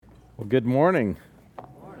Well, good morning.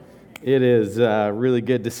 It is really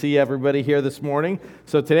good to see everybody here this morning.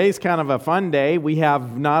 So today's kind of a fun day. We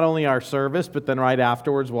have not only our service, but then right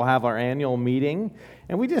afterwards we'll have our annual meeting.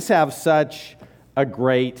 And we just have such a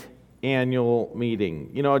great annual meeting.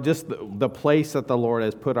 You know, just the place that the Lord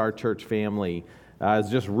has put our church family has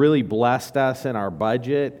just really blessed us in our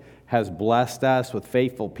budget, has blessed us with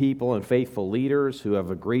faithful people and faithful leaders who have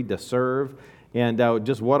agreed to serve. And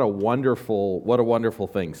just what a wonderful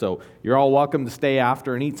thing. So you're all welcome to stay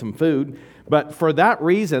after and eat some food. But for that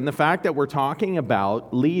reason, the fact that we're talking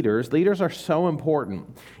about leaders are so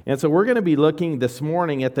important. And so we're going to be looking this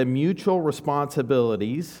morning at the mutual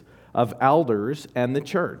responsibilities of elders and the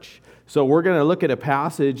church. So we're going to look at a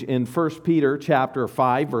passage in 1 Peter chapter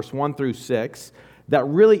 5, verse 1 through 6, that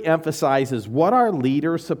really emphasizes what are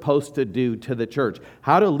leaders supposed to do to the church?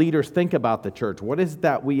 How do leaders think about the church? What is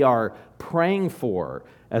that we are praying for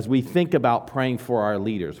as we think about praying for our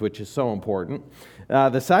leaders, which is so important.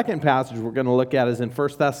 The second passage we're going to look at is in 1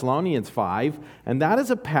 Thessalonians 5, and that is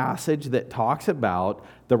a passage that talks about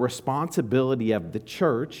the responsibility of the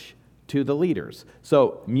church to the leaders.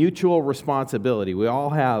 So mutual responsibility. We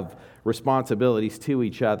all have responsibilities to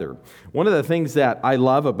each other. One of the things that I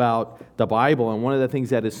love about the Bible, and one of the things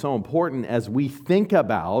that is so important as we think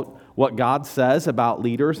about what God says about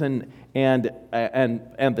leaders and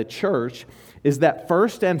the church, is that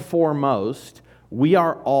first and foremost, we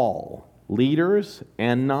are all leaders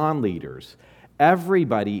and non-leaders.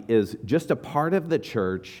 Everybody is just a part of the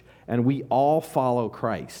church, and we all follow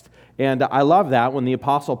Christ. And I love that when the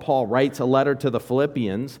Apostle Paul writes a letter to the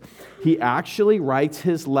Philippians, he actually writes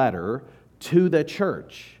his letter to the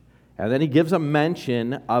church. And then he gives a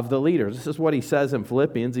mention of the leaders. This is what he says in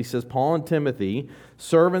Philippians. He says, Paul and Timothy,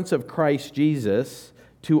 servants of Christ Jesus,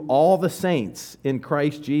 to all the saints in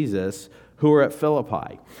Christ Jesus who are at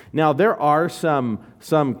Philippi. Now, there are some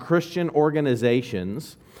Christian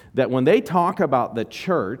organizations that when they talk about the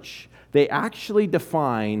church, they actually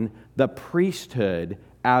define the priesthood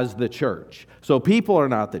as the church. So people are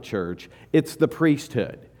not the church, it's the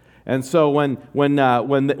priesthood. And so when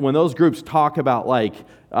those groups talk about like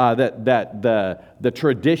the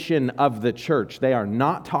tradition of the church, they are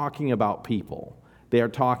not talking about people. They are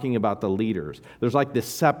talking about the leaders. There's like this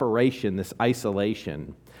separation, this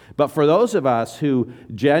isolation. But for those of us who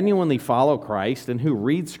genuinely follow Christ and who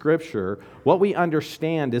read Scripture, what we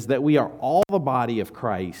understand is that we are all the body of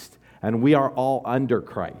Christ and we are all under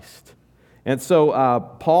Christ. And so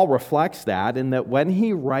Paul reflects that in that when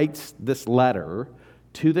he writes this letter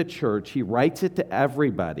to the church, he writes it to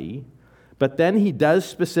everybody, but then he does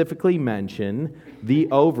specifically mention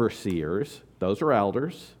the overseers, those are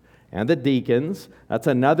elders, and the deacons, that's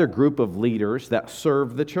another group of leaders that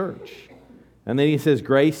serve the church. And then he says,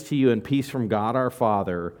 grace to you and peace from God our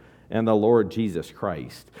Father and the Lord Jesus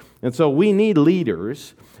Christ. And so we need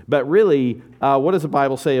leaders, but really, what does the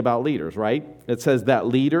Bible say about leaders, right? It says that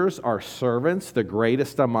leaders are servants. The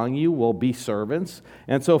greatest among you will be servants.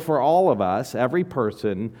 And so for all of us, every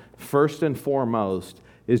person, first and foremost,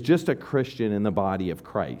 is just a Christian in the body of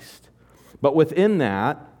Christ. But within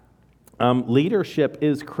that, leadership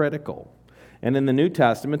is critical. And in the New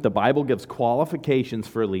Testament, the Bible gives qualifications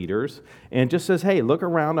for leaders and just says, hey, look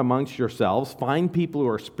around amongst yourselves, find people who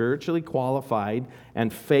are spiritually qualified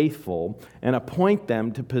and faithful, and appoint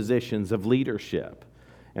them to positions of leadership.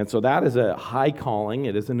 And so that is a high calling.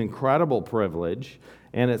 It is an incredible privilege,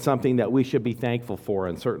 and it's something that we should be thankful for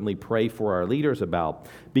and certainly pray for our leaders about.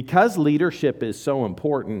 Because leadership is so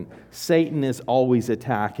important, Satan is always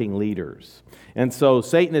attacking leaders. And so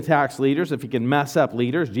Satan attacks leaders. If he can mess up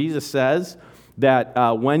leaders, Jesus says that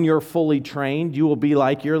when you're fully trained, you will be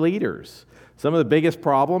like your leaders. Some of the biggest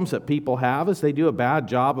problems that people have is they do a bad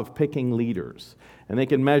job of picking leaders. And they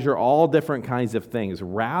can measure all different kinds of things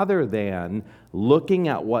rather than looking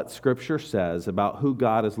at what Scripture says about who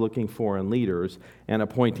God is looking for in leaders and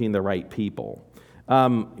appointing the right people.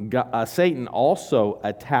 Satan also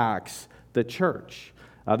attacks the church.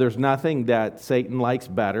 There's nothing that Satan likes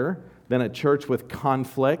better than a church with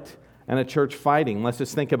conflict and a church fighting. Let's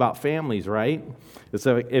just think about families, right?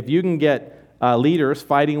 So if you can get leaders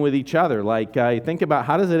fighting with each other, like think about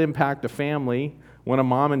how does it impact a family when a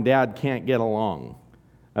mom and dad can't get along?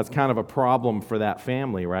 That's kind of a problem for that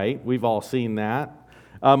family, right? We've all seen that.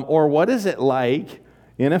 Or what is it like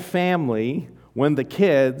in a family when the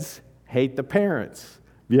kids hate the parents?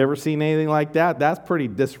 Have you ever seen anything like that? That's pretty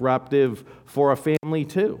disruptive for a family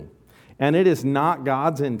too. And it is not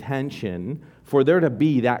God's intention for there to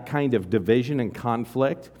be that kind of division and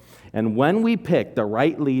conflict. And when we pick the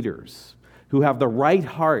right leaders who have the right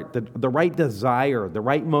heart, the right desire, the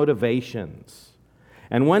right motivations,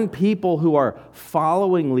 And when people who are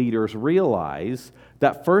following leaders realize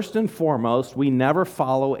that first and foremost, we never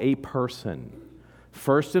follow a person.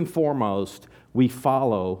 First and foremost, we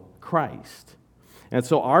follow Christ. And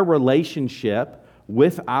so our relationship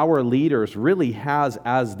with our leaders really has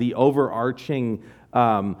as the overarching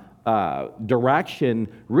direction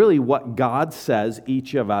really what God says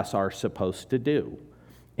each of us are supposed to do.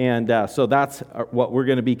 And so that's what we're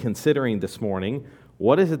going to be considering this morning.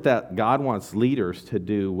 What is it that God wants leaders to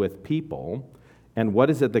do with people? And what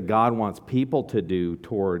is it that God wants people to do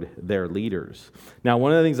toward their leaders? Now,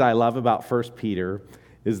 one of the things I love about 1 Peter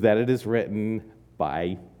is that it is written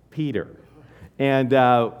by Peter. And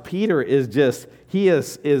Peter is just, he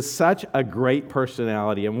is such a great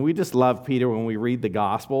personality. And we just love Peter when we read the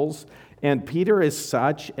Gospels. And Peter is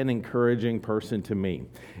such an encouraging person to me.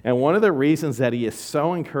 And one of the reasons that he is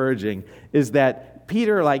so encouraging is that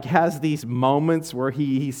Peter has these moments where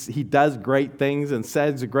he does great things and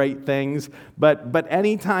says great things, but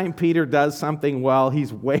anytime Peter does something well,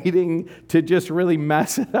 he's waiting to just really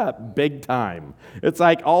mess it up big time. It's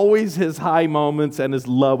like always his high moments and his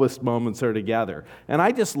lowest moments are together. And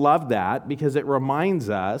I just love that because it reminds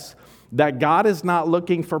us that God is not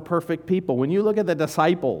looking for perfect people. When you look at the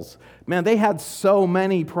disciples, man, they had so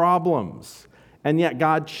many problems. And yet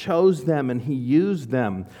God chose them and He used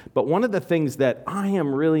them. But one of the things that I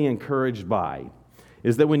am really encouraged by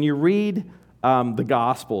is that when you read the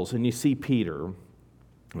Gospels and you see Peter,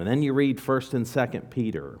 and then you read 1st and 2nd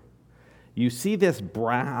Peter, you see this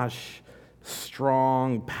brash,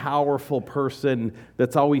 strong, powerful person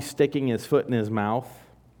that's always sticking his foot in his mouth.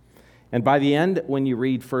 And by the end, when you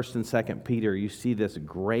read 1st and 2nd Peter, you see this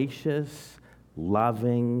gracious,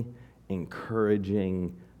 loving,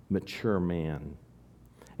 encouraging, mature man.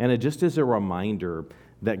 And it just is a reminder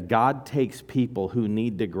that God takes people who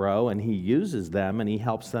need to grow and He uses them and He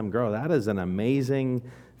helps them grow. That is an amazing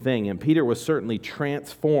thing. And Peter was certainly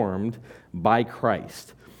transformed by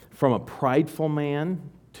Christ from a prideful man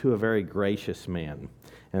to a very gracious man.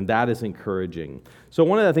 And that is encouraging. So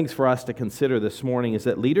one of the things for us to consider this morning is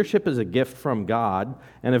that leadership is a gift from God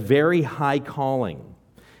and a very high calling.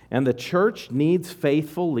 And the church needs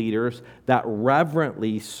faithful leaders that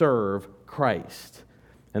reverently serve Christ.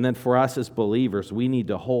 And then for us as believers, we need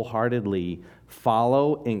to wholeheartedly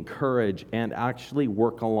follow, encourage, and actually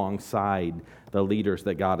work alongside the leaders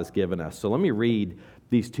that God has given us. So let me read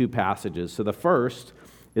these two passages. So the first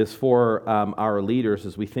is for our leaders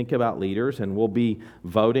as we think about leaders, and we'll be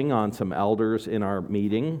voting on some elders in our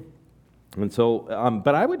meeting. And so,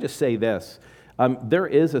 but I would just say this. There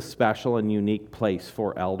is a special and unique place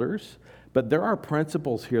for elders, but there are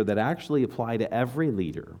principles here that actually apply to every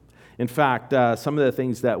leader. In fact, some of the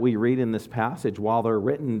things that we read in this passage, while they're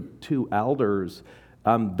written to elders,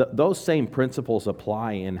 those same principles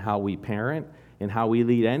apply in how we parent and how we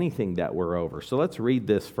lead anything that we're over. So let's read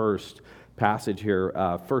this first passage here,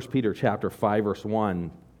 1 Peter chapter 5, verse 1.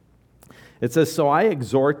 It says, "So I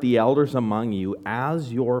exhort the elders among you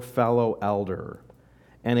as your fellow elder,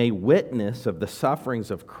 and a witness of the sufferings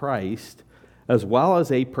of Christ, as well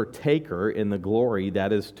as a partaker in the glory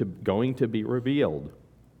that is going to be revealed.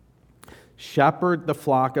 Shepherd the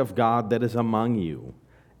flock of God that is among you,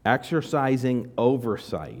 exercising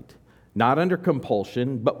oversight, not under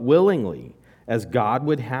compulsion, but willingly, as God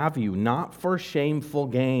would have you, not for shameful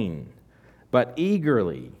gain, but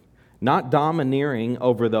eagerly, not domineering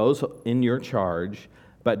over those in your charge,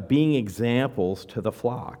 but being examples to the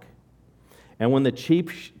flock. And when the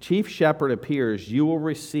chief shepherd appears, you will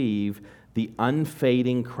receive the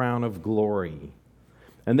unfading crown of glory."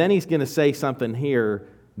 And then he's going to say something here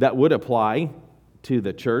that would apply to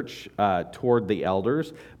the church toward the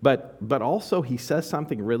elders, but also he says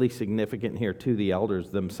something really significant here to the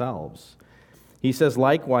elders themselves. He says,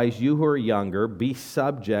 "Likewise, you who are younger, be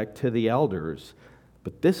subject to the elders."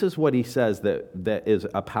 But this is what he says that is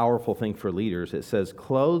a powerful thing for leaders. It says,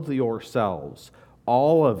 "Clothe yourselves,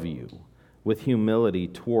 all of you, with humility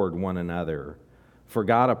toward one another. For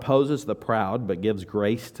God opposes the proud, but gives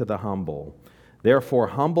grace to the humble. Therefore,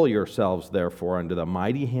 humble yourselves, therefore, under the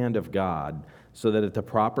mighty hand of God, so that at the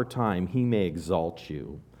proper time He may exalt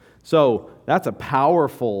you." So that's a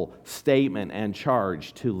powerful statement and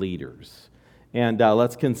charge to leaders. And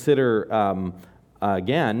let's consider,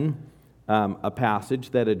 again, a passage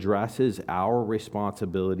that addresses our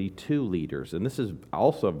responsibility to leaders. And this is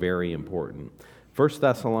also very important. 1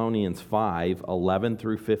 Thessalonians 5, 11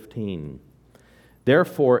 through 15.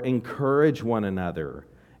 "Therefore, encourage one another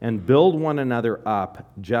and build one another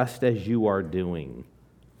up, just as you are doing.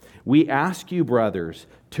 We ask you, brothers,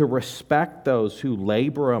 to respect those who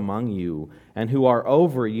labor among you and who are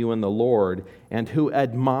over you in the Lord and who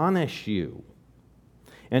admonish you.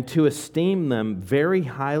 and to esteem them very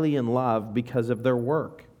highly in love because of their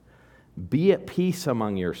work. Be at peace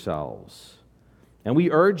among yourselves. And we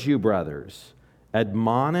urge you, brothers,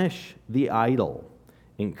 admonish the idle,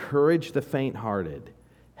 encourage the faint-hearted,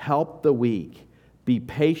 help the weak, be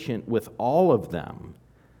patient with all of them.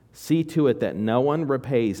 See to it that no one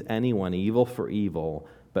repays anyone evil for evil,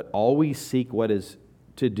 but always seek what is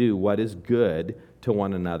good to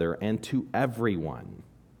one another and to everyone.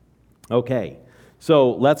 Okay,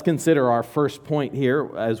 so let's consider our first point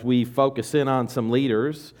here as we focus in on some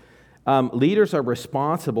leaders. Leaders are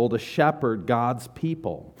responsible to shepherd God's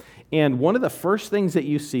people. And one of the first things that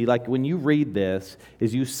you see, like when you read this,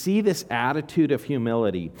 is you see this attitude of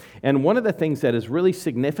humility. And one of the things that is really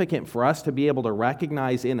significant for us to be able to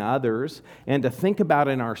recognize in others and to think about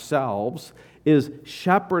in ourselves is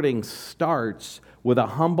shepherding starts with a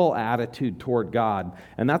humble attitude toward God.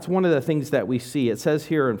 And that's one of the things that we see. It says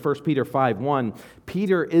here in 1 Peter 5:1,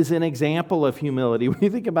 Peter is an example of humility. When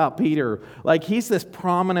you think about Peter, like he's this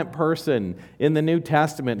prominent person in the New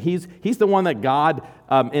Testament. He's the one that God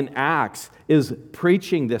in Acts is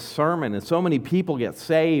preaching this sermon, and so many people get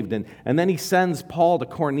saved. And then he sends Paul to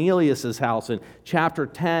Cornelius' house in chapter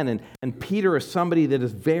 10, and Peter is somebody that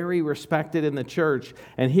is very respected in the church.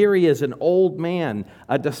 And here he is, an old man,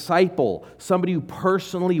 a disciple, somebody who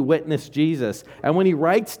personally witnessed Jesus. And when he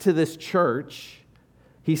writes to this church,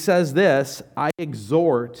 he says this, I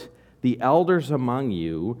exhort the elders among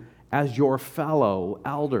you as your fellow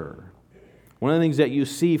elder. One of the things that you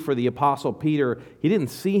see for the Apostle Peter, he didn't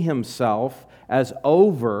see himself as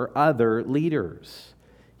over other leaders.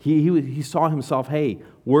 He saw himself, hey,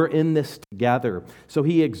 we're in this together. So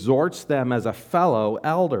he exhorts them as a fellow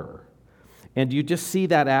elder. And you just see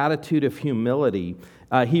that attitude of humility.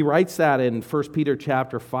 He writes that in 1 Peter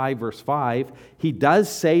chapter 5, verse 5. He does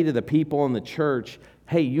say to the people in the church,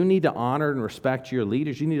 hey, you need to honor and respect your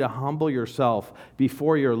leaders. You need to humble yourself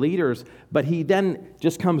before your leaders. But he then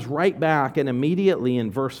just comes right back, and immediately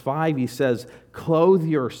in verse 5 he says, clothe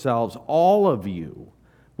yourselves, all of you,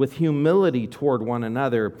 with humility toward one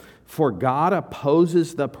another, for God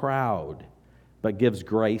opposes the proud, but gives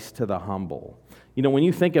grace to the humble. You know, when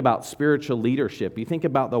you think about spiritual leadership, you think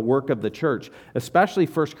about the work of the church, especially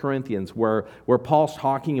 1 Corinthians, where Paul's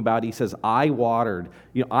talking about, he says, I watered,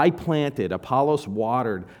 I planted, Apollos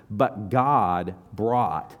watered, but God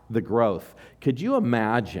brought the growth. Could you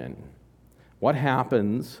imagine what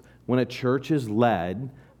happens when a church is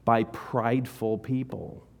led by prideful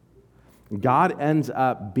people? God ends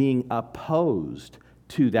up being opposed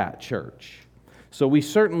to that church. So we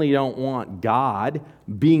certainly don't want God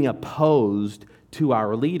being opposed to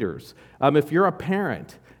our leaders. If you're a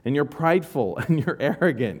parent and you're prideful and you're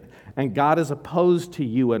arrogant and God is opposed to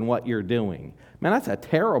you and what you're doing, man, that's a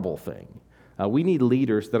terrible thing. We need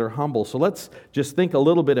leaders that are humble. So let's just think a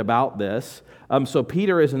little bit about this. So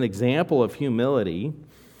Peter is an example of humility,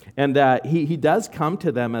 and he does come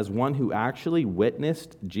to them as one who actually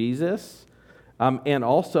witnessed Jesus, and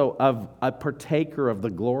also of a partaker of the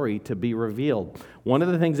glory to be revealed. One of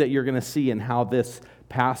the things that you're going to see in how this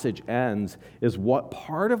passage ends is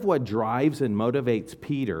part of what drives and motivates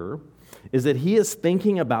Peter is that he is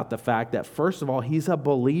thinking about the fact that, first of all, he's a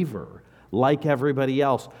believer like everybody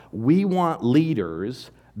else. We want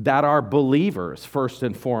leaders that are believers first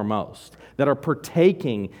and foremost, that are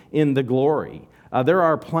partaking in the glory. There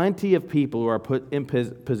are plenty of people who are put in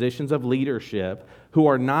positions of leadership who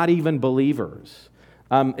are not even believers.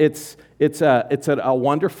 It's a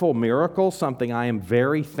wonderful miracle, something I am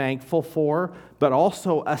very thankful for, but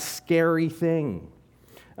also a scary thing.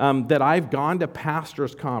 That I've gone to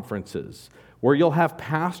pastors' conferences where you'll have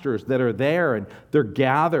pastors that are there and they're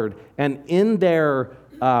gathered, and in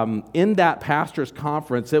that pastors'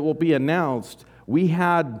 conference it will be announced, we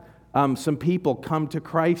had some people come to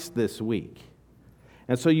Christ this week.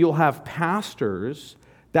 And so you'll have pastors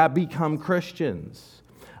that become Christians.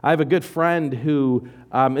 I have a good friend who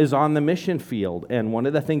is on the mission field, and one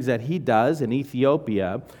of the things that he does in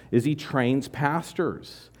Ethiopia is he trains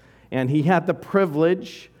pastors. And he had the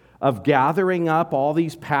privilege of gathering up all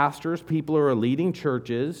these pastors, people who are leading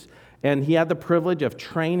churches, and he had the privilege of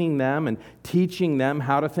training them and teaching them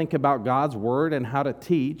how to think about God's Word and how to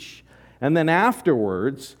teach. And then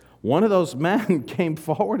afterwards, one of those men came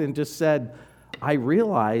forward and just said, I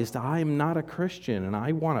realized I'm not a Christian and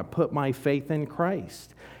I want to put my faith in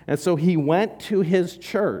Christ. And so he went to his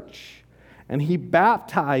church and he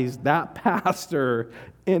baptized that pastor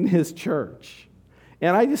in his church.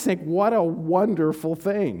 And I just think, what a wonderful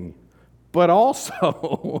thing. But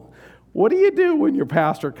also, what do you do when your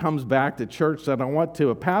pastor comes back to church and I went to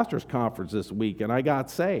a pastor's conference this week and I got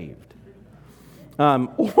saved? And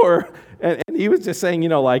he was just saying,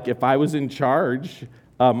 like if I was in charge,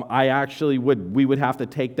 we would have to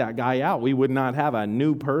take that guy out. We would not have a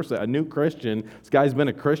new person, a new Christian. This guy's been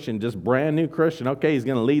a Christian, just brand new Christian. Okay, he's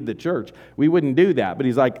going to lead the church. We wouldn't do that. But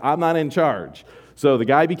he's like, I'm not in charge. So the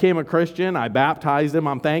guy became a Christian. I baptized him.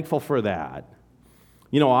 I'm thankful for that.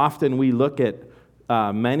 Often we look at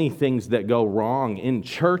many things that go wrong in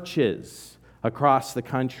churches across the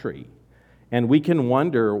country. And we can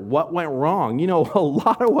wonder what went wrong. A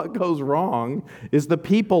lot of what goes wrong is the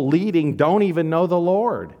people leading don't even know the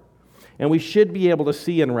Lord. And we should be able to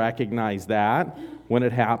see and recognize that when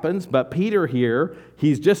it happens. But Peter here,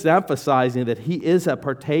 he's just emphasizing that he is a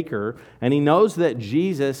partaker, and he knows that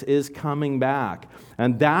Jesus is coming back.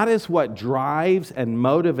 And that is what drives and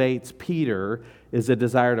motivates Peter, is a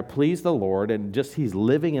desire to please the Lord, and just he's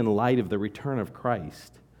living in light of the return of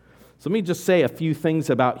Christ. So let me just say a few things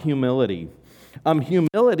about humility.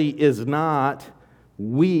 Humility is not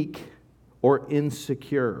weak or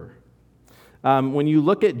insecure. When you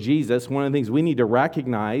look at Jesus, one of the things we need to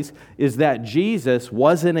recognize is that Jesus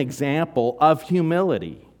was an example of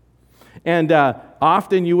humility. And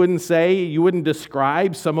often you wouldn't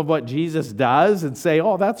describe some of what Jesus does and say,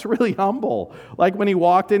 oh, that's really humble. Like when he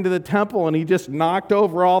walked into the temple and he just knocked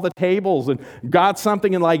over all the tables and got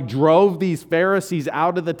something and drove these Pharisees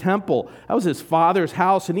out of the temple. That was his Father's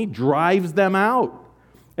house, and he drives them out.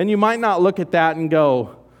 And you might not look at that and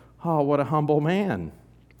go, oh, what a humble man.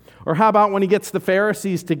 Or how about when he gets the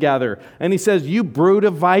Pharisees together and he says, you brood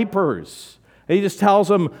of vipers. And he just tells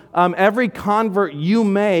them, every convert you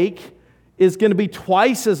make is going to be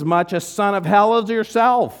twice as much a son of hell as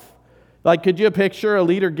yourself. Could you picture a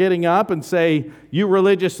leader getting up and say, you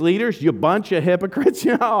religious leaders, you bunch of hypocrites?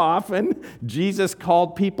 You know how often Jesus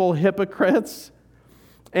called people hypocrites?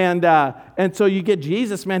 And so you get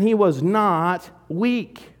Jesus, man, he was not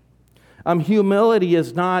weak. Humility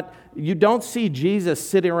is not, you don't see Jesus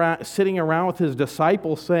sitting around with his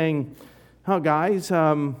disciples saying, oh, guys,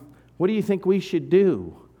 what do you think we should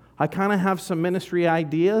do? I kind of have some ministry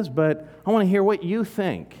ideas, but I want to hear what you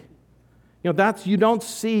think. You don't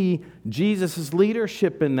see Jesus'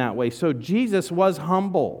 leadership in that way. So Jesus was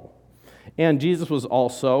humble. And Jesus was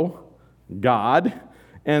also God.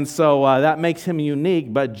 And so that makes him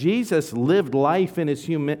unique. But Jesus lived life in his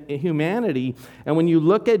humanity. And when you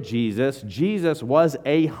look at Jesus, Jesus was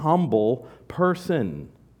a humble person.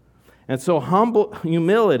 And so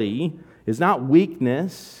humility is not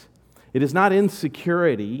weakness. It is not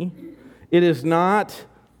insecurity. It is not,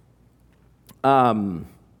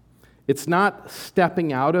 it's not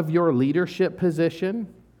stepping out of your leadership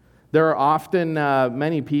position. There are often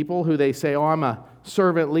many people who they say, oh, I'm a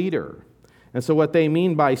servant leader. And so what they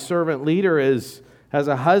mean by servant leader is, as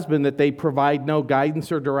a husband, that they provide no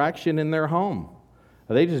guidance or direction in their home.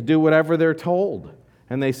 They just do whatever they're told.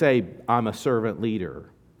 And they say, I'm a servant leader.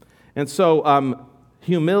 And so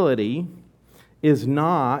humility is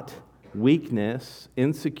not weakness,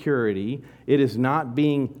 insecurity. It is not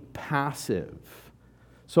being passive.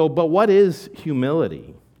 But what is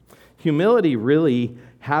humility? Humility really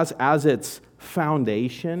has as its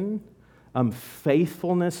foundation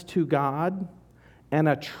faithfulness to God and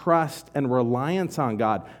a trust and reliance on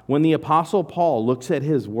God. When the Apostle Paul looks at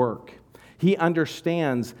his work, he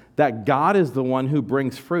understands that God is the one who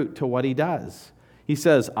brings fruit to what he does. He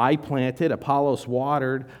says, I planted, Apollos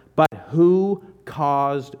watered, but who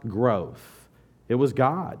caused growth? It was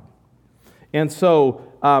God. And so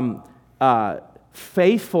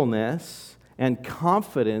faithfulness and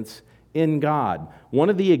confidence in God. One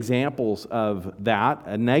of the examples of that,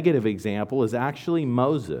 a negative example, is actually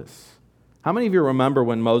Moses. How many of you remember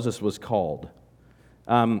when Moses was called?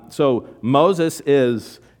 So Moses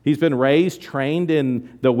he's been raised, trained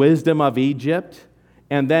in the wisdom of Egypt,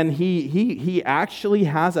 and then he actually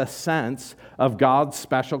has a sense of God's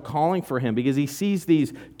special calling for him because he sees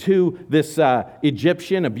this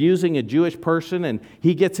Egyptian abusing a Jewish person, and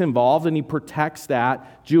he gets involved and he protects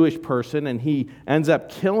that Jewish person, and he ends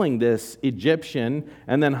up killing this Egyptian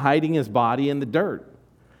and then hiding his body in the dirt.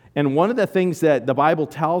 And one of the things that the Bible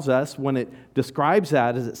tells us when it describes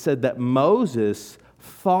that is it said that Moses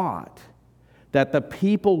thought that the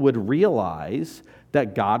people would realize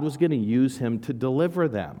that God was going to use him to deliver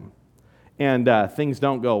them. And things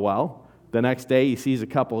don't go well. The next day he sees a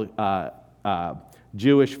couple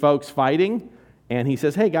Jewish folks fighting, and he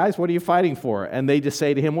says, hey guys, what are you fighting for? And they just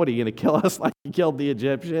say to him, what, are you going to kill us like you killed the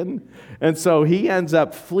Egyptian? And so he ends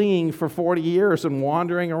up fleeing for 40 years and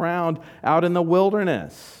wandering around out in the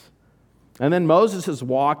wilderness. And then Moses is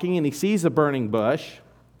walking, and he sees a burning bush,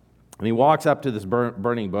 and he walks up to this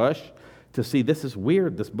burning bush to see, this is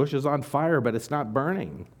weird. This bush is on fire, but it's not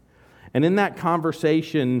burning. And in that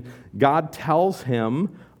conversation, God tells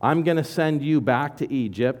him, I'm going to send you back to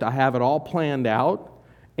Egypt. I have it all planned out,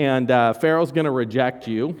 and Pharaoh's going to reject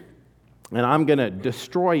you, and I'm going to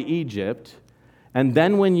destroy Egypt. And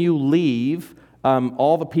then when you leave,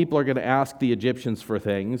 all the people are going to ask the Egyptians for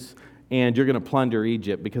things, and you're going to plunder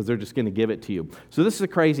Egypt because they're just going to give it to you. So this is a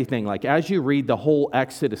crazy thing. Like, as you read the whole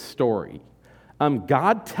Exodus story,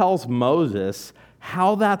 God tells Moses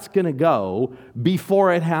how that's going to go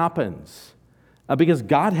before it happens. Because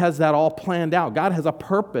God has that all planned out. God has a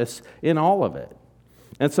purpose in all of it.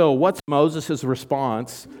 And so what's Moses'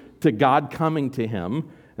 response to God coming to him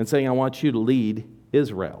and saying, I want you to lead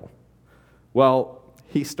Israel? Well,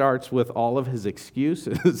 he starts with all of his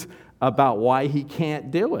excuses about why he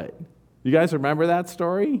can't do it. You guys remember that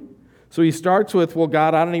story? So he starts with, well,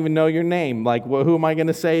 God, I don't even know your name. Like, well, who am I going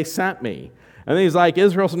to say sent me? And then he's like,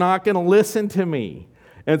 Israel's not going to listen to me.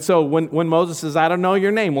 And so when Moses says, I don't know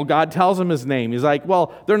your name, well, God tells him his name. He's like,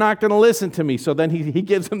 well, they're not going to listen to me. So then he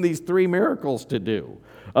gives him these 3 miracles to do,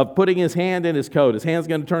 of putting his hand in his coat. His hand's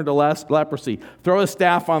going to turn to leprosy. Throw his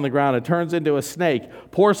staff on the ground. It turns into a snake.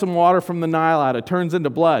 Pour some water from the Nile out. It turns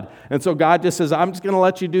into blood. And so God just says, I'm just going to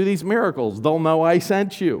let you do these miracles. They'll know I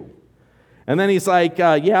sent you. And then he's like,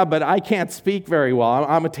 yeah, but I can't speak very well.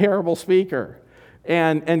 I'm a terrible speaker.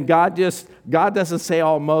 And God doesn't say,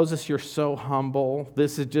 oh, Moses, you're so humble.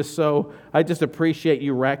 This is just so, I just appreciate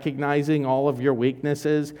you recognizing all of your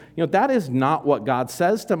weaknesses. You know, that is not what God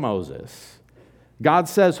says to Moses. God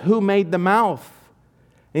says, who made the mouth?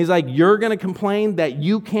 And he's like, you're going to complain that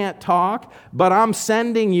you can't talk, but I'm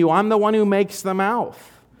sending you. I'm the one who makes the mouth.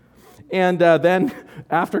 And then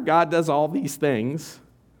after God does all these things,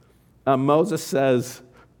 Moses says,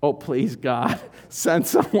 oh, please, God, send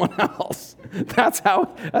someone else. That's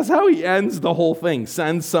how he ends the whole thing.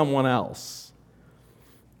 Send someone else.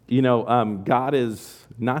 You know, God is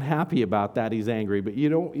not happy about that. He's angry. But you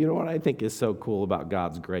know what I think is so cool about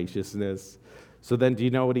God's graciousness? So then do you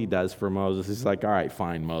know what he does for Moses? He's like, all right,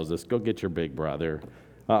 fine, Moses, go get your big brother.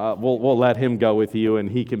 We'll let him go with you, and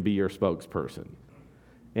he can be your spokesperson.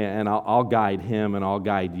 And I'll guide him, and I'll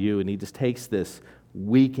guide you. And he just takes this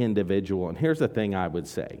weak individual. And here's the thing I would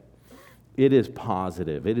say. It is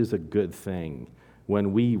positive. It is a good thing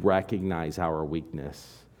when we recognize our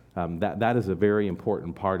weakness. That is a very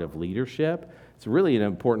important part of leadership. It's really an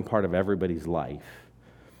important part of everybody's life.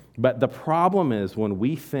 But the problem is when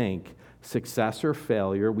we think success or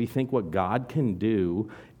failure, we think what God can do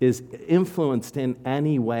is influenced in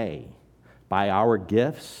any way by our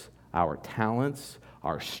gifts, our talents,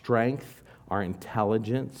 our strength, our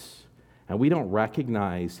intelligence. And we don't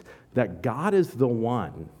recognize that God is the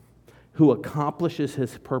one who accomplishes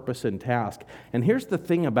his purpose and task. And here's the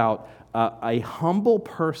thing about a humble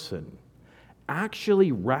person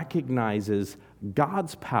actually recognizes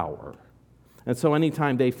God's power. And so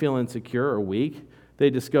anytime they feel insecure or weak, they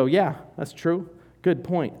just go, yeah, that's true. Good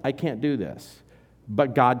point. I can't do this.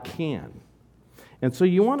 But God can. And so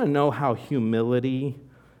you want to know how humility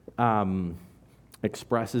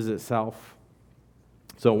expresses itself?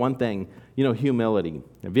 So one thing, humility.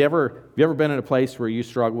 Have you ever been in a place where you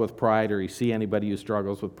struggle with pride, or you see anybody who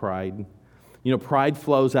struggles with pride? Pride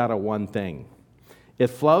flows out of one thing. It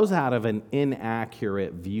flows out of an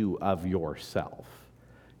inaccurate view of yourself.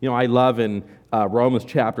 I love in Romans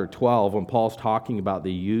chapter 12, when Paul's talking about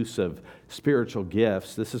the use of spiritual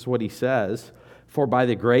gifts, this is what he says: "For by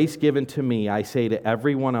the grace given to me, I say to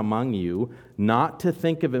everyone among you, not to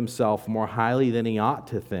think of himself more highly than he ought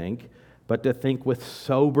to think, but to think with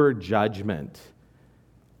sober judgment,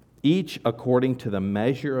 each according to the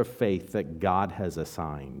measure of faith that God has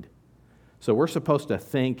assigned." So we're supposed to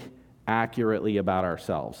think accurately about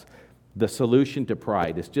ourselves. The solution to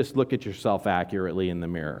pride is just look at yourself accurately in the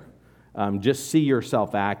mirror. Just see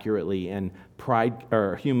yourself accurately, and pride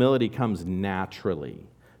or humility comes naturally.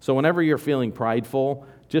 So whenever you're feeling prideful,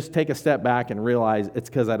 just take a step back and realize it's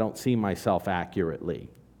because I don't see myself accurately.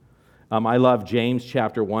 I love James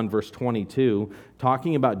chapter 1, verse 22,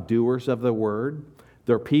 talking about doers of the word.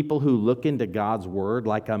 They're people who look into God's word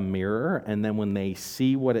like a mirror, and then when they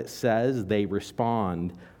see what it says, they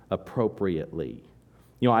respond appropriately.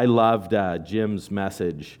 I loved Jim's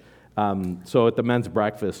message. So at the men's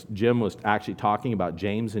breakfast, Jim was actually talking about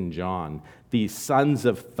James and John, these sons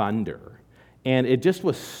of thunder. And it just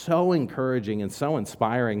was so encouraging and so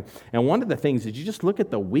inspiring. And one of the things is you just look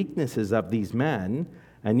at the weaknesses of these men,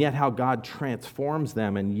 and yet how God transforms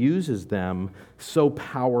them and uses them so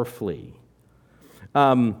powerfully.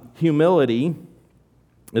 Humility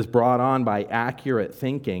is brought on by accurate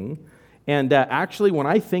thinking. And actually, when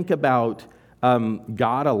I think about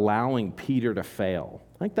God allowing Peter to fail,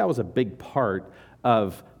 I think that was a big part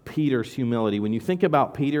of Peter's humility. When you think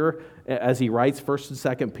about Peter as he writes 1st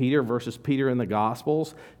and 2nd Peter versus Peter in the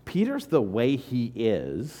Gospels, Peter's the way he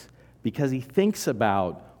is because he thinks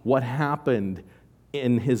about what happened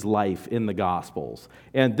in his life in the Gospels.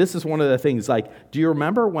 And this is one of the things, like, do you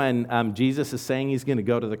remember when Jesus is saying he's going to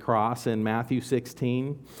go to the cross in Matthew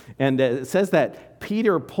 16? And it says that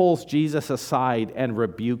Peter pulls Jesus aside and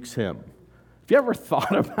rebukes him. Have you ever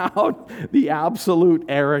thought about the absolute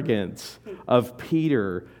arrogance of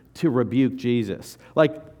Peter to rebuke Jesus?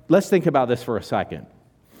 Like, let's think about this for a second.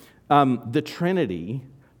 The Trinity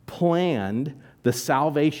planned the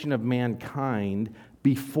salvation of mankind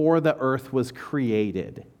before the earth was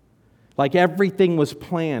created. Like, everything was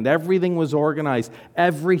planned, everything was organized,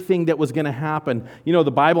 everything that was going to happen. You know,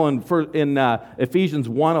 the Bible in Ephesians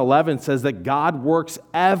 1:11 says that God works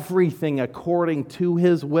everything according to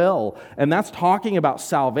his will. And that's talking about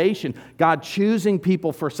salvation, God choosing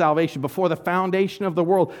people for salvation before the foundation of the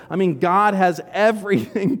world. I mean, God has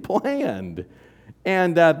everything planned.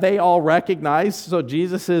 And they all recognize, so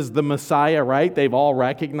Jesus is the Messiah, right? They've all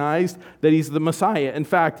recognized that he's the Messiah. In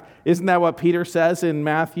fact, isn't that what Peter says in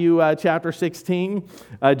Matthew chapter 16?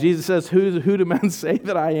 Jesus says, who do men say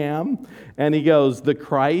that I am? And he goes, the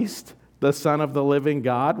Christ, the Son of the living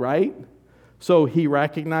God, right? So he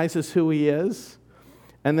recognizes who he is.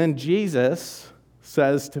 And then Jesus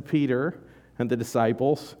says to Peter and the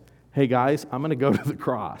disciples, hey guys, I'm going to go to the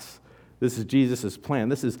cross. This is Jesus' plan.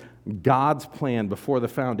 This is God's plan before the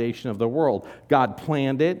foundation of the world. God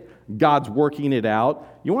planned it. God's working it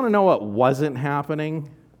out. You want to know what wasn't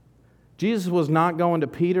happening? Jesus was not going to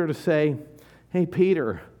Peter to say, hey,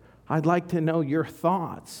 Peter, I'd like to know your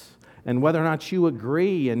thoughts and whether or not you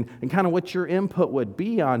agree and kind of what your input would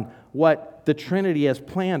be on what the Trinity has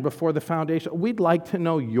planned before the foundation. We'd like to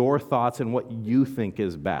know your thoughts and what you think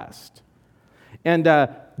is best. And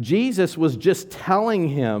Jesus was just telling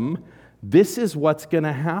him, this is what's going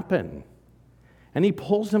to happen. And he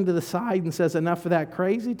pulls him to the side and says, enough of that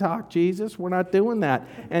crazy talk, Jesus. We're not doing that.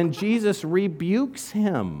 And Jesus rebukes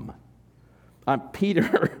him.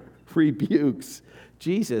 Peter rebukes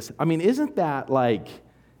Jesus. I mean, isn't that like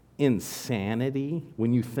insanity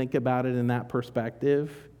when you think about it in that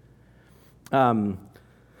perspective?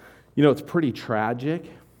 It's pretty tragic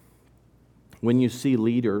when you see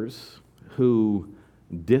leaders who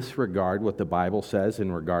disregard what the Bible says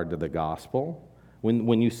in regard to the gospel.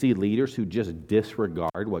 When you see leaders who just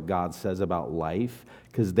disregard what God says about life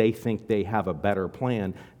because they think they have a better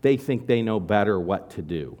plan, they think they know better what to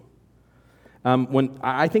do.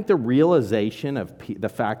 I think the realization of the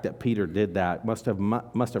fact that Peter did that must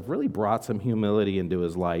have really brought some humility into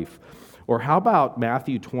his life. Or how about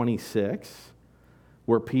Matthew 26,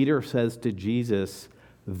 where Peter says to Jesus,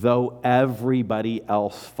 though everybody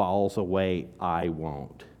else falls away, I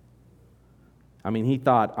won't. I mean, he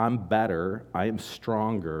thought, I'm better, I am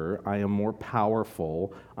stronger, I am more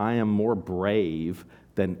powerful, I am more brave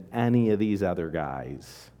than any of these other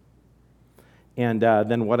guys. And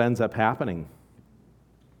then what ends up happening?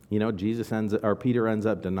 Peter ends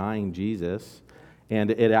up denying Jesus,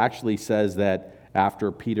 and it actually says that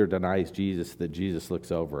after Peter denies Jesus, that Jesus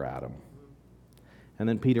looks over at him. And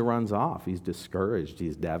then Peter runs off. He's discouraged.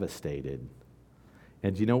 He's devastated.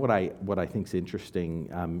 And do you know what I think is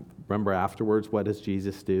interesting? Remember afterwards, what does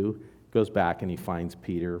Jesus do? Goes back and he finds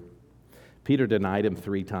Peter. Peter denied him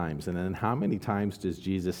 3 times. And then how many times does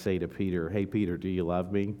Jesus say to Peter, hey, Peter, do you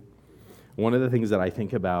love me? One of the things that I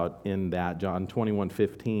think about in that, John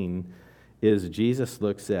 21:15, is Jesus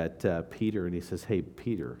looks at Peter and he says, hey,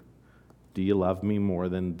 Peter, do you love me more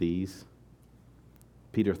than these?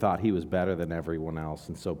 Peter thought he was better than everyone else.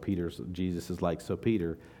 And so Jesus is like, so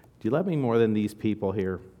Peter, do you love me more than these people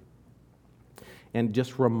here? And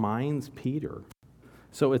just reminds Peter.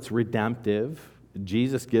 So it's redemptive.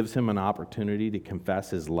 Jesus gives him an opportunity to confess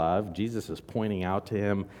his love. Jesus is pointing out to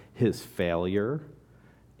him his failure.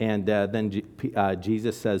 And then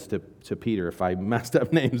Jesus says to Peter, if I messed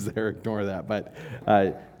up names there, ignore that. But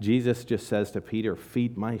Jesus just says to Peter,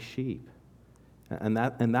 feed my sheep. And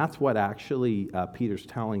that's what actually Peter's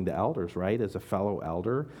telling the elders, right? As a fellow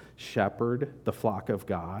elder, shepherd the flock of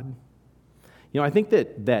God. I think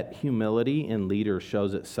that humility in leaders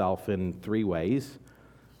shows itself in 3 ways.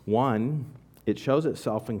 One, it shows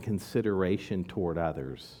itself in consideration toward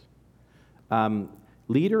others.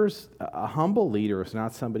 A humble leader is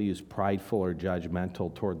not somebody who's prideful or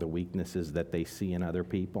judgmental toward the weaknesses that they see in other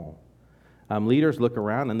people. Leaders look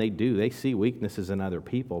around and they see weaknesses in other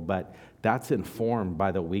people, but that's informed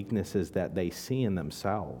by the weaknesses that they see in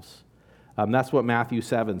themselves. That's what Matthew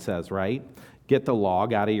 7 says, right? get the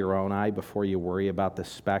log out of your own eye before you worry about the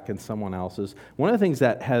speck in someone else's. One of the things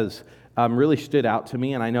that has really stood out to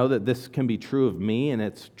me, and I know that this can be true of me and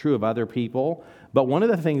it's true of other people, but one of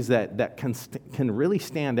the things that can really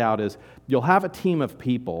stand out is you'll have a team of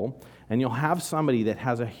people and you'll have somebody that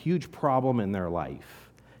has a huge problem in their life,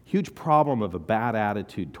 huge problem of a bad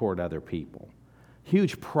attitude toward other people,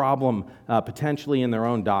 huge problem potentially in their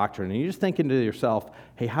own doctrine. And you're just thinking to yourself,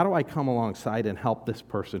 hey, how do I come alongside and help this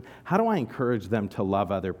person? How do I encourage them to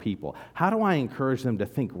love other people? How do I encourage them to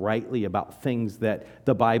think rightly about things that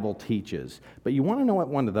the Bible teaches? But you want to know what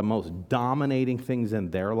one of the most dominating things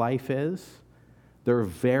in their life is? They're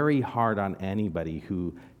very hard on anybody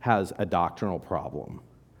who has a doctrinal problem,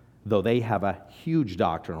 though they have a huge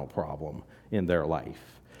doctrinal problem in their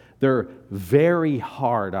life. They're very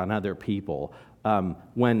hard on other people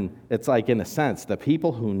when it's like, in a sense, the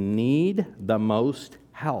people who need the most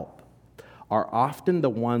help are often the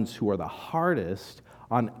ones who are the hardest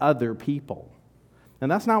on other people.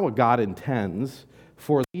 And that's not what God intends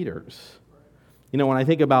for leaders. You know, when I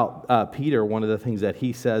think about Peter, one of the things that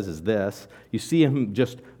he says is this. You see him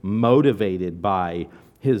just motivated by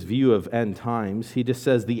his view of end times. He just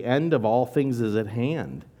says, the end of all things is at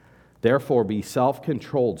hand. Therefore, be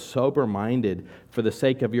self-controlled, sober-minded for the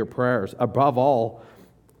sake of your prayers. Above all,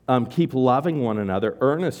 keep loving one another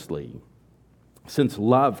earnestly, since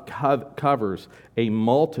love covers a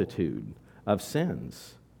multitude of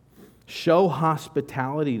sins. Show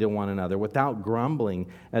hospitality to one another without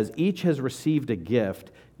grumbling. As each has received a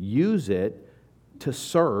gift, use it to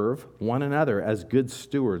serve one another as good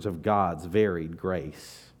stewards of God's varied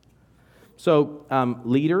grace. So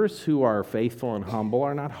leaders who are faithful and humble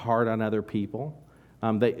are not hard on other people.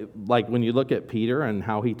 Like when you look at Peter and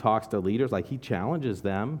how he talks to leaders, like he challenges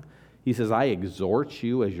them. He says, I exhort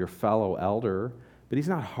you as your fellow elder. But he's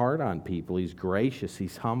not hard on people. He's gracious.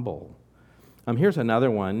 He's humble. Here's another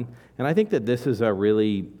one, and I think that this is a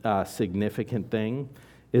really significant thing,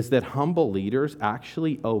 is that humble leaders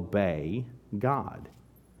actually obey God.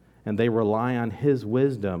 And they rely on His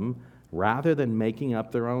wisdom rather than making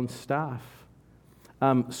up their own stuff.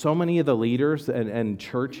 So many of the leaders and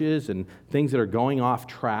churches and things that are going off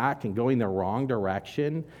track and going the wrong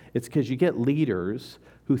direction, it's because you get leaders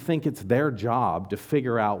who think it's their job to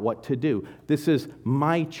figure out what to do. This is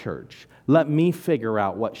my church. Let me figure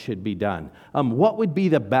out what should be done. What would be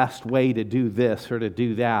the best way to do this or to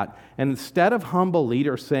do that? And instead of humble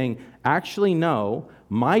leaders saying, actually, no,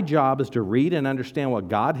 my job is to read and understand what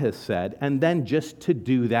God has said and then just to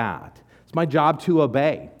do that. It's my job to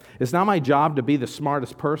obey. It's not my job to be the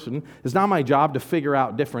smartest person. It's not my job to figure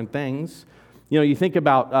out different things. You know, you think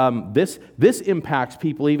about this impacts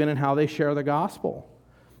people even in how they share the gospel.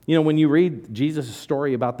 You know, when you read Jesus'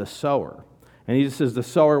 story about the sower, and he just says the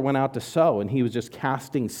sower went out to sow, and he was just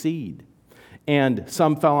casting seed. And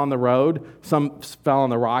some fell on the road, some fell on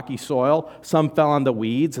the rocky soil, some fell on the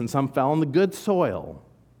weeds, and some fell on the good soil.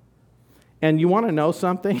 And you want to know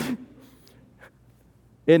something?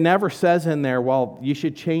 It never says in there, well, you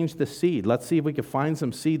should change the seed. Let's see if we can find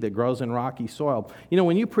some seed that grows in rocky soil. You know,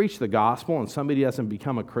 when you preach the gospel and somebody doesn't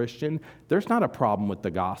become a Christian, there's not a problem with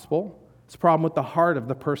the gospel. It's a problem with the heart of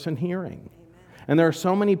the person hearing. And there are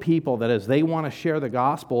so many people that as they want to share the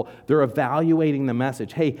gospel, they're evaluating the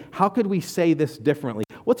message. Hey, how could we say this differently?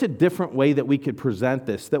 What's a different way that we could present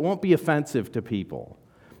this that won't be offensive to people?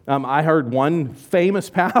 I heard one famous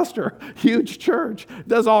pastor, huge church,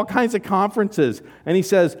 does all kinds of conferences, and he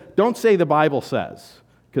says, don't say the Bible says,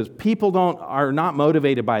 because people are not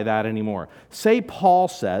motivated by that anymore. Say Paul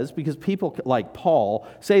says, because people like Paul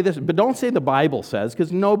say this, but don't say the Bible says,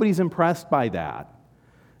 because nobody's impressed by that.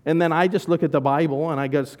 And then I just look at the Bible and I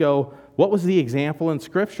just go, what was the example in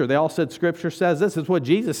Scripture? They all said Scripture says this. It's what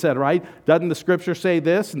Jesus said, right? Doesn't the Scripture say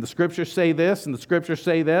this, and the Scripture say this, and the Scripture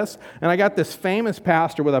say this? And I got this famous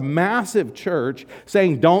pastor with a massive church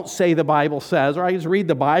saying, don't say the Bible says. Or I just read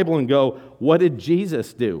the Bible and go, what did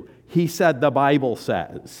Jesus do? He said the Bible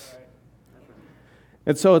says.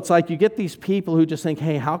 And so it's like you get these people who just think,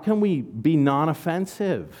 hey, how can we be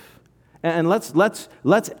non-offensive? And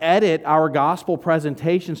let's edit our gospel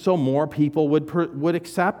presentation so more people would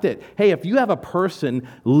accept it. Hey, if you have a person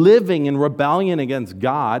living in rebellion against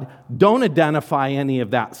God, don't identify any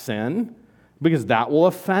of that sin because that will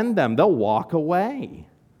offend them. They'll walk away.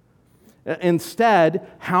 Instead,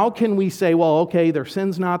 how can we say, well, okay, their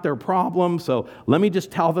sin's not their problem, so let me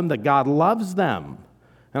just tell them that God loves them.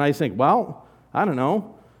 And I think, well, I don't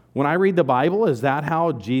know. When I read the Bible, is that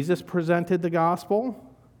how Jesus presented the gospel?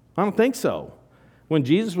 I don't think so. When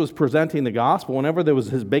Jesus was presenting the gospel, whenever there was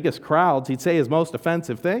his biggest crowds, he'd say his most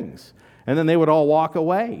offensive things. And then they would all walk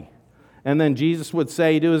away. And then Jesus would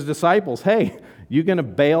say to his disciples, hey, you going to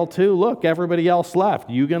bail too? Look, everybody else left.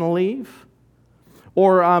 You going to leave?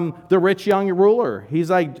 Or the rich young ruler. He's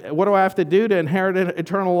like, what do I have to do to inherit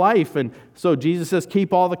eternal life? And so Jesus says,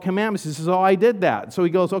 keep all the commandments. He says, oh, I did that. So he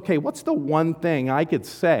goes, okay, what's the one thing I could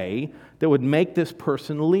say that would make this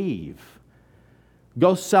person leave?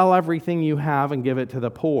 Go sell everything you have and give it to the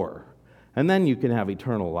poor, and then you can have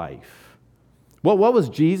eternal life. Well, what was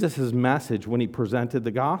Jesus' message when he presented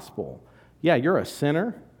the gospel? Yeah, you're a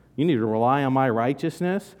sinner. You need to rely on my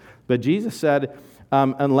righteousness. But Jesus said,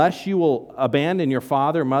 unless you will abandon your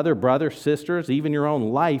father, mother, brother, sisters, even your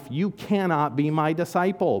own life, you cannot be my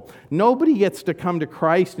disciple. Nobody gets to come to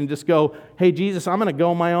Christ and just go, hey, Jesus, I'm going to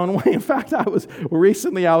go my own way. In fact, I was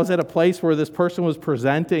at a place where this person was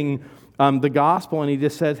presenting the gospel, and he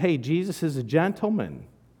just said, hey, Jesus is a gentleman.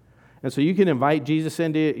 And so you can invite Jesus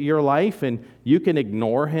into your life, and you can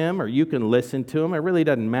ignore him, or you can listen to him. It really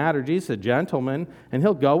doesn't matter. Jesus is a gentleman, and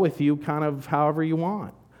he'll go with you kind of however you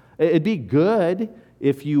want. It'd be good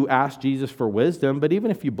if you ask Jesus for wisdom, but even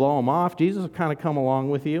if you blow him off, Jesus will kind of come along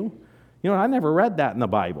with you. You know, I never read that in the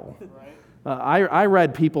Bible. I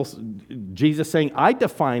read Jesus saying, I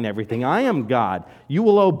define everything. I am God. You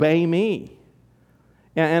will obey me.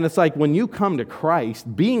 And it's like when you come to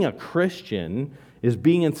Christ, being a Christian is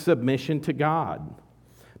being in submission to God.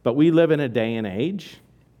 But we live in a day and age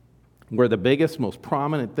where the biggest, most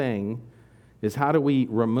prominent thing is how do we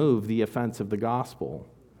remove the offense of the gospel?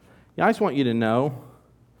 Yeah, I just want you to know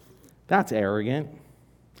that's arrogant.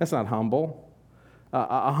 That's not humble.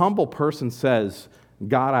 A humble person says,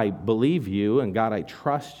 God, I believe you, and God, I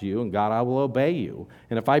trust you, and God, I will obey you.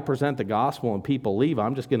 And if I present the gospel and people leave,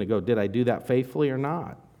 I'm just going to go, did I do that faithfully or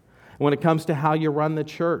not? When it comes to how you run the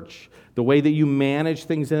church, the way that you manage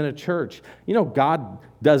things in a church, you know, God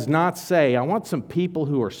does not say, I want some people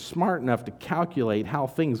who are smart enough to calculate how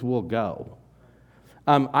things will go.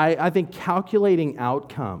 I think calculating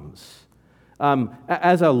outcomes,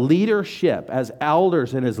 as a leadership, as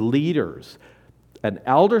elders and as leaders, a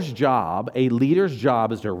leader's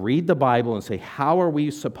job is to read the Bible and say, how are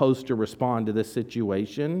we supposed to respond to this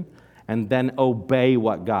situation? And then obey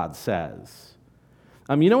what God says.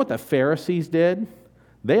 You know what the Pharisees did?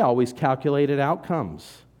 They always calculated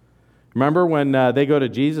outcomes. Remember when they go to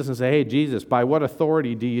Jesus and say, hey, Jesus, by what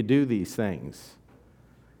authority do you do these things?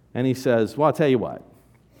 And he says, well, I'll tell you what.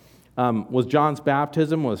 Was John's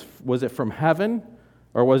baptism, was it from heaven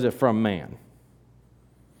or was it from man?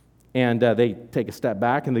 And they take a step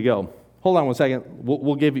back and they go, hold on one second,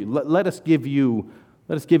 we'll give you, let us give you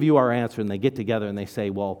our answer. And they get together and they say,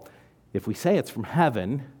 well, if we say it's from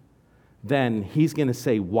heaven, then he's going to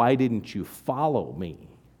say, why didn't you follow me?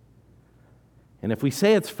 And if we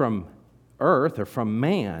say it's from earth or from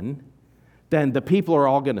man, then the people are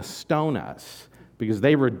all going to stone us because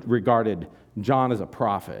they regarded John as a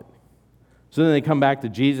prophet. So then they come back to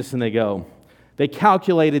Jesus and they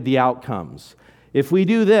calculated the outcomes. If we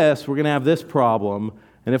do this, we're going to have this problem.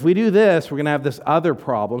 And if we do this, we're going to have this other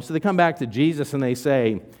problem. So they come back to Jesus and they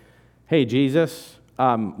say, hey, Jesus,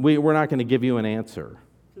 we're not going to give you an answer.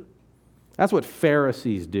 That's what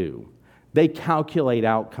Pharisees do. They calculate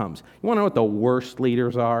outcomes. You want to know what the worst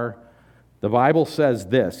leaders are? The Bible says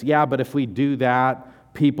this, yeah, but if we do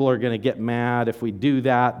that, people are going to get mad. If we do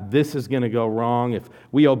that, this is going to go wrong. If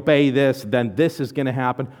we obey this, then this is going to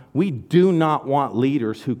happen. We do not want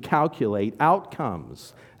leaders who calculate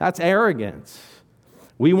outcomes. That's arrogance.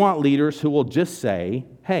 We want leaders who will just say,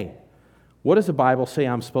 hey, what does the Bible say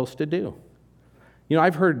I'm supposed to do? You know,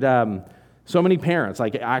 I've heard so many parents,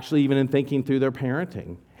 like actually even in thinking through their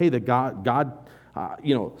parenting, hey,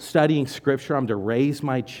 studying Scripture, I'm to raise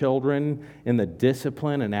my children in the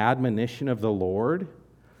discipline and admonition of the Lord.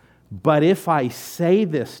 But if I say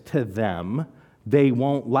this to them, they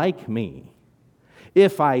won't like me.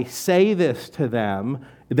 If I say this to them,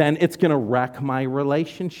 then it's going to wreck my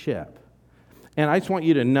relationship. And I just want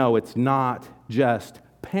you to know it's not just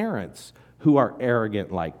parents who are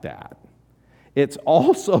arrogant like that. It's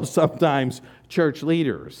also sometimes church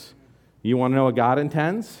leaders. You want to know what God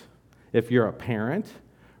intends? If you're a parent,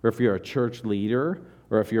 or if you're a church leader,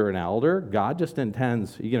 or if you're an elder, God just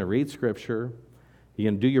intends you're going to read Scripture, you're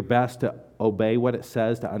going to do your best to obey what it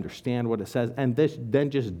says, to understand what it says, and then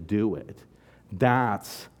just do it.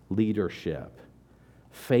 That's leadership,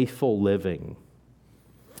 faithful living.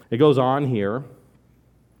 It goes on here,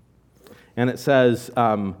 and it says,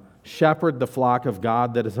 shepherd the flock of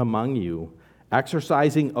God that is among you,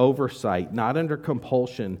 exercising oversight, not under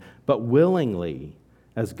compulsion, but willingly,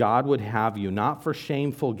 as God would have you, not for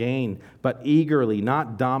shameful gain, but eagerly,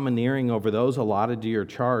 not domineering over those allotted to your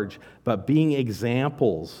charge, but being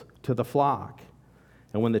examples to the flock.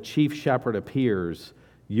 And when the chief shepherd appears,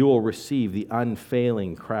 you will receive the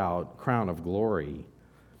unfailing crown of glory.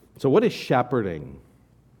 So what is shepherding?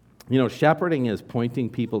 Shepherding is pointing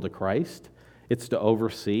people to Christ. It's to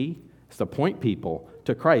oversee. It's to point people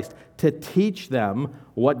to Christ, to teach them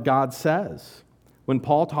what God says. When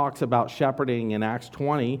Paul talks about shepherding in Acts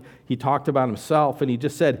 20, he talked about himself, and he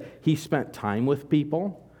just said he spent time with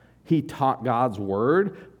people. He taught God's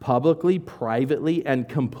word publicly, privately, and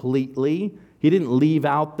completely. He didn't leave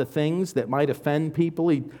out the things that might offend people.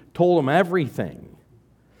 He told them everything.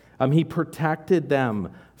 He protected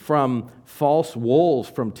them from false wolves,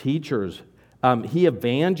 from teachers. He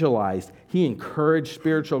evangelized. He encouraged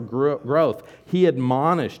spiritual growth. He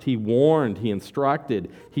admonished. He warned. He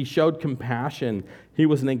instructed. He showed compassion. He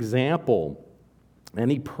was an example.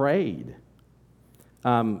 And he prayed.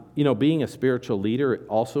 Being a spiritual leader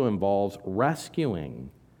also involves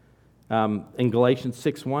rescuing. In Galatians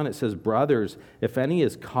 6:1, it says, "Brothers, if any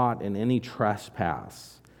is caught in any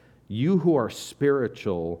trespass, you who are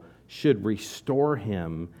spiritual should restore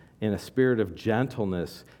him in a spirit of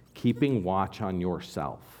gentleness, keeping watch on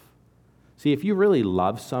yourself." See, if you really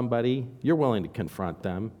love somebody, you're willing to confront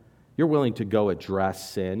them. You're willing to go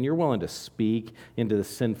address sin. You're willing to speak into the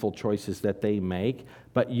sinful choices that they make,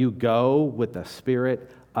 but you go with a spirit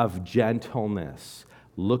of gentleness,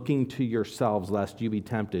 looking to yourselves lest you be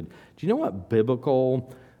tempted. Do you know what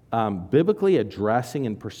biblically addressing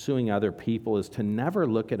and pursuing other people is? To never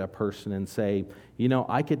look at a person and say,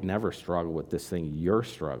 I could never struggle with this thing you're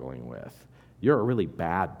struggling with. You're a really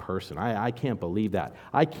bad person. I can't believe that.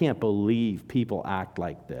 I can't believe people act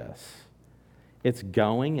like this. It's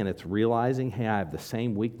going and it's realizing, hey, I have the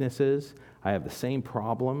same weaknesses, I have the same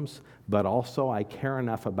problems, but also I care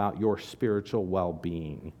enough about your spiritual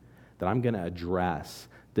well-being that I'm going to address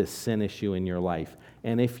this sin issue in your life.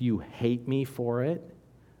 And if you hate me for it,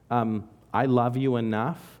 I love you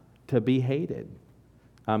enough to be hated.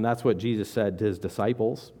 That's what Jesus said to his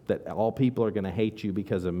disciples, that all people are going to hate you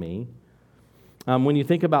because of me. When you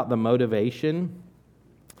think about the motivation,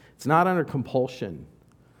 it's not under compulsion.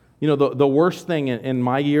 The worst thing in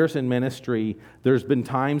my years in ministry, there's been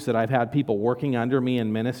times that I've had people working under me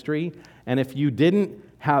in ministry, and if you didn't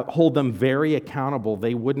hold them very accountable,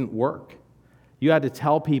 they wouldn't work. You had to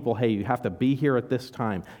tell people, hey, you have to be here at this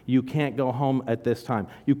time. You can't go home at this time.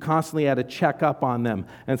 You constantly had to check up on them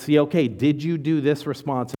and see, okay, did you do this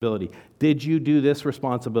responsibility? Did you do this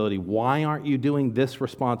responsibility? Why aren't you doing this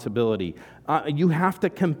responsibility? You have to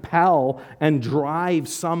compel and drive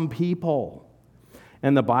some people.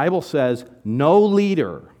 And the Bible says no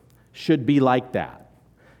leader should be like that.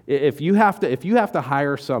 If you have to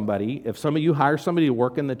hire somebody, if some of you hire somebody to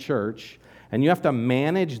work in the church, and you have to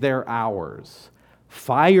manage their hours,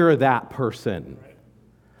 fire that person.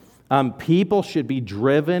 People should be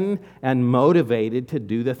driven and motivated to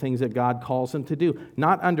do the things that God calls them to do,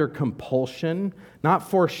 not under compulsion, not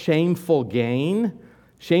for shameful gain.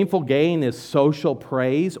 Shameful gain is social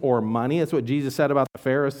praise or money. That's what Jesus said about the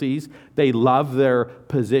Pharisees. They loved their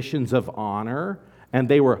positions of honor, and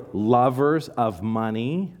they were lovers of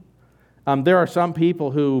money. There are some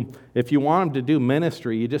people who, if you want them to do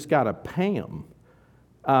ministry, you just got to pay them.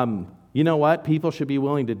 You know what? People should be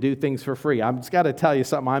willing to do things for free. I've just got to tell you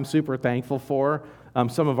something I'm super thankful for,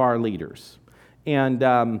 some of our leaders. And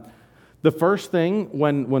the first thing,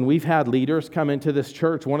 when we've had leaders come into this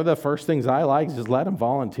church, one of the first things I like is just let them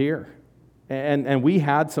volunteer. And we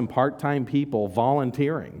had some part-time people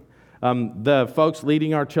volunteering. The folks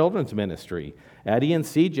leading our children's ministry, Eddie and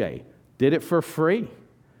CJ, did it for free.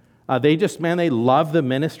 They loved the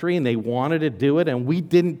ministry and they wanted to do it, and we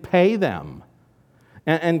didn't pay them.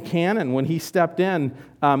 And Cannon, when he stepped in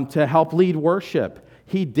to help lead worship,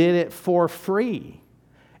 he did it for free.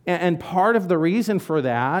 And part of the reason for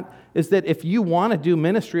that is that if you want to do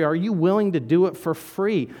ministry, are you willing to do it for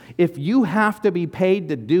free? If you have to be paid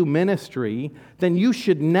to do ministry, then you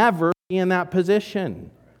should never be in that position.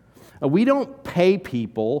 We don't pay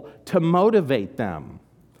people to motivate them.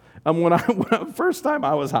 When first time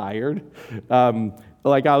I was hired, I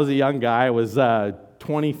was a young guy, I was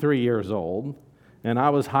 23 years old, and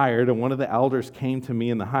I was hired, and one of the elders came to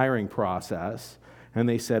me in the hiring process, and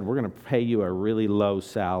they said, we're going to pay you a really low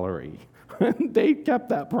salary. They kept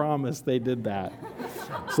that promise. They did that.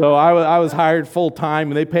 So I was hired full-time,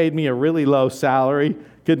 and they paid me a really low salary.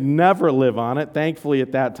 Could never live on it. Thankfully,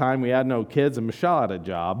 at that time, we had no kids, and Michelle had a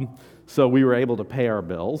job, so we were able to pay our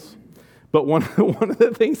bills. But one of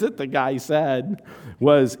the things that the guy said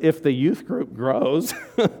was, if the youth group grows,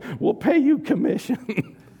 we'll pay you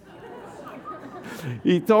commission.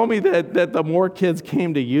 He told me that the more kids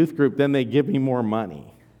came to youth group, then they give me more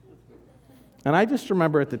money. And I just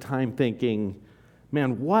remember at the time thinking,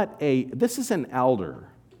 man, this is an elder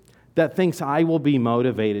that thinks I will be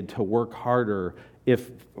motivated to work harder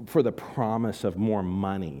for the promise of more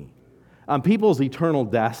money. People's eternal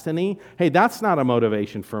destiny, hey, that's not a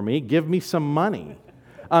motivation for me. Give me some money.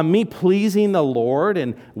 Me pleasing the Lord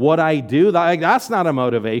and what I do, that's not a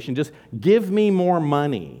motivation. Just give me more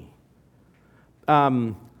money.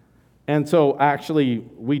 And so actually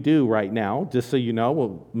we do right now, just so you know,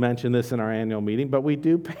 we'll mention this in our annual meeting, but we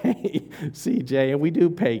do pay CJ and we do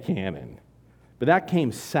pay Canon. But that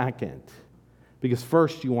came second, because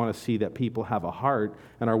first you want to see that people have a heart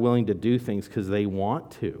and are willing to do things because they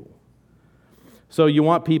want to. So you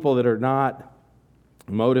want people that are not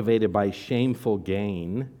motivated by shameful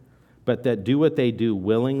gain, but that do what they do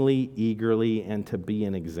willingly, eagerly, and to be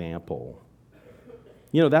an example.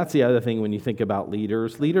 You know, that's the other thing when you think about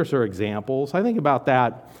leaders. Leaders are examples. I think about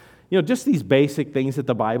that, just these basic things that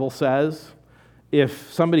the Bible says.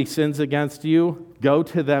 If somebody sins against you, go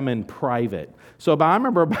to them in private. So I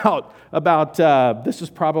remember about this is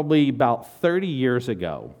probably about 30 years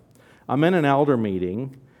ago. I'm in an elder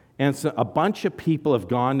meeting, and so a bunch of people have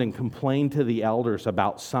gone and complained to the elders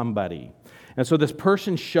about somebody. And so this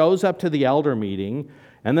person shows up to the elder meeting,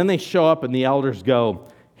 and then they show up and the elders go,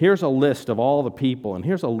 here's a list of all the people, and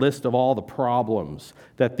here's a list of all the problems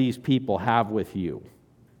that these people have with you.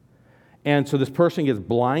 And so this person gets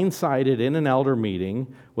blindsided in an elder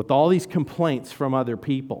meeting with all these complaints from other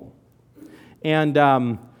people. And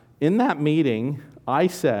in that meeting, I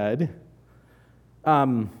said,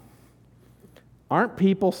 aren't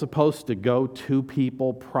people supposed to go to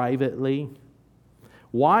people privately?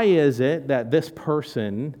 Why is it that this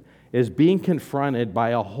person is being confronted by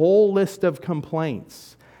a whole list of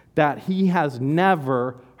complaints that he has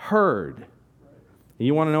never heard? And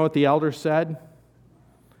you want to know what the elders said?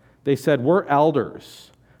 They said, we're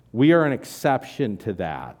elders. We are an exception to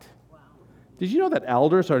that. Wow. Did you know that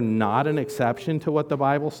elders are not an exception to what the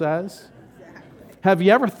Bible says? Have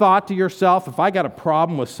you ever thought to yourself, if I got a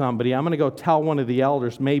problem with somebody, I'm going to go tell one of the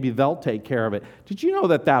elders, maybe they'll take care of it. Did you know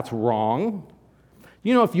that that's wrong?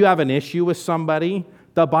 You know, if you have an issue with somebody,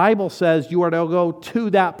 the Bible says you are to go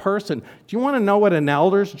to that person. Do you want to know what an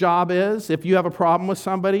elder's job is if you have a problem with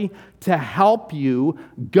somebody? To help you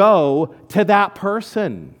go to that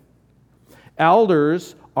person.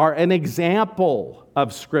 Elders are an example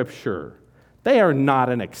of Scripture. They are not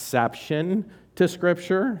an exception to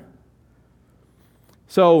Scripture.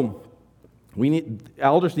 So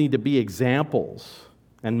elders need to be examples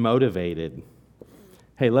and motivated.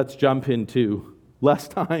 Hey, let's jump into less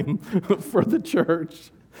time for the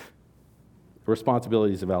church.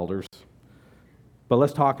 Responsibilities of elders. But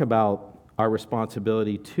let's talk about our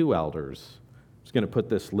responsibility to elders. I'm just going to put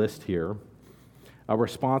this list here. A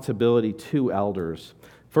responsibility to elders.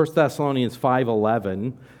 1 Thessalonians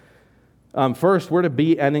 5:11. First, we're to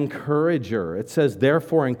be an encourager. It says,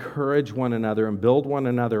 therefore, encourage one another and build one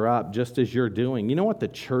another up, just as you're doing. You know what the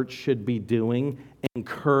church should be doing?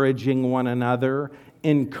 Encouraging one another,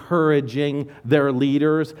 encouraging their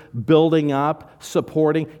leaders, building up,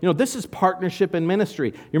 supporting. This is partnership in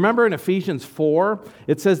ministry. You remember in Ephesians 4,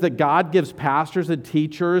 it says that God gives pastors and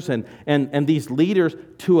teachers and these leaders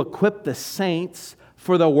to equip the saints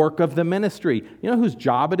for the work of the ministry. You know whose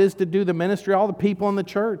job it is to do the ministry? All the people in the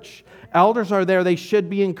church. Elders are there. They should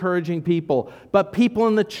be encouraging people. But people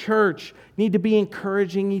in the church need to be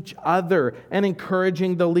encouraging each other and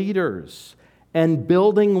encouraging the leaders and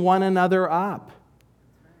building one another up.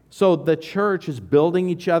 So the church is building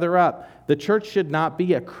each other up. The church should not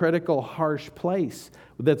be a critical, harsh place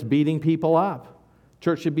that's beating people up.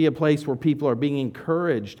 Church should be a place where people are being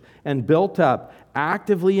encouraged and built up,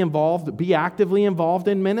 be actively involved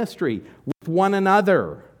in ministry with one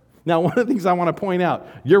another. Now, one of the things I want to point out,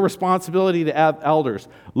 your responsibility to elders.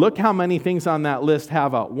 Look how many things on that list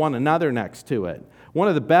have a one another next to it. One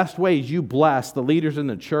of the best ways you bless the leaders in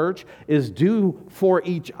the church is do for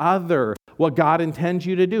each other what God intends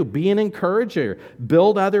you to do. Be an encourager.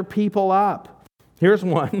 Build other people up. Here's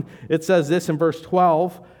one. It says this in verse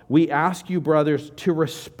 12. We ask you, brothers, to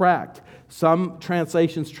respect. Some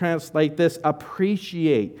translations translate this,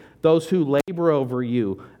 appreciate those who labor over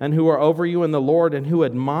you and who are over you in the Lord and who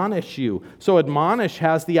admonish you. So admonish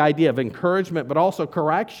has the idea of encouragement, but also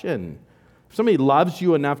correction. If somebody loves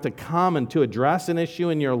you enough to come and to address an issue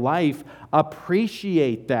in your life,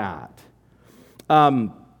 appreciate that.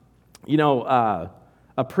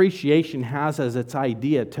 Appreciation has as its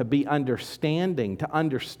idea to be understanding, to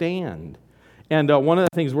understand. And one of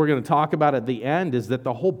the things we're going to talk about at the end is that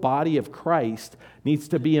the whole body of Christ needs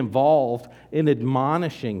to be involved in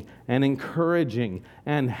admonishing and encouraging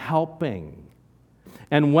and helping.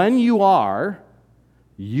 And when you are,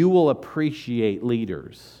 you will appreciate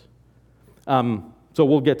leaders. So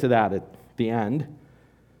we'll get to that at the end.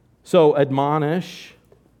 So admonish,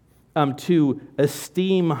 to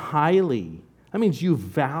esteem highly. That means you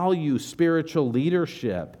value spiritual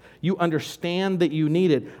leadership. You understand that you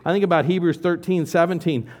need it. I think about Hebrews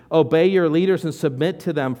 13:17. Obey your leaders and submit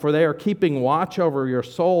to them, for they are keeping watch over your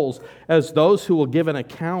souls as those who will give an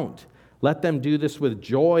account. Let them do this with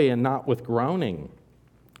joy and not with groaning,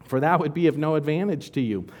 for that would be of no advantage to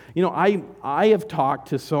you. You know, I have talked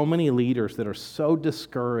to so many leaders that are so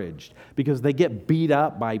discouraged because they get beat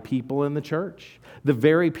up by people in the church, the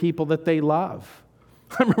very people that they love.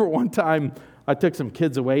 I remember one time I took some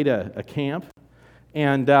kids away to a camp,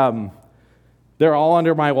 and they're all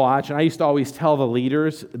under my watch, and I used to always tell the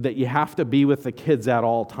leaders that you have to be with the kids at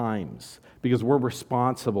all times because we're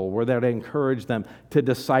responsible. We're there to encourage them, to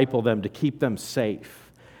disciple them, to keep them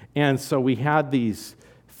safe. And so we had these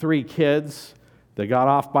 3 kids that got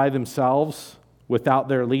off by themselves without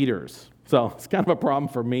their leaders. So it's kind of a problem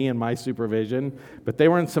for me and my supervision. But they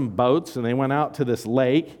were in some boats, and they went out to this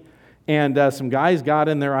lake, and some guys got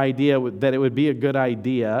in their idea that it would be a good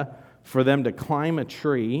idea for them to climb a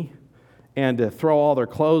tree and to throw all their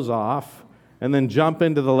clothes off and then jump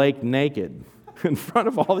into the lake naked in front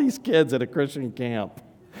of all these kids at a Christian camp.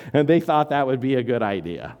 And they thought that would be a good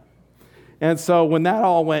idea. And so when that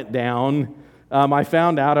all went down, I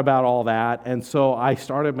found out about all that, and so I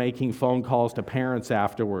started making phone calls to parents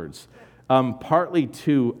afterwards, partly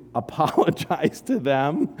to apologize to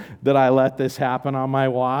them that I let this happen on my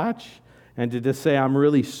watch, and to just say, I'm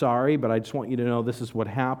really sorry, but I just want you to know this is what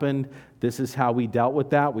happened. This is how we dealt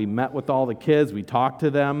with that. We met with all the kids. We talked to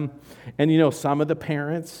them. And you know, some of the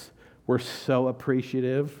parents were so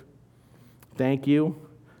appreciative. Thank you.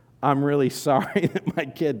 I'm really sorry that my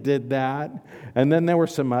kid did that. And then there were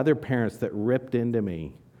some other parents that ripped into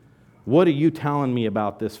me. What are you telling me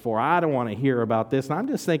about this for? I don't want to hear about this. And I'm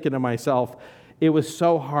just thinking to myself, it was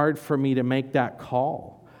so hard for me to make that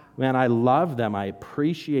call. Man, I loved them. I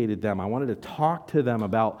appreciated them. I wanted to talk to them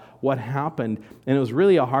about what happened. And it was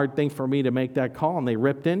really a hard thing for me to make that call, and they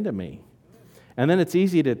ripped into me. And then it's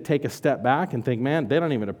easy to take a step back and think, man, they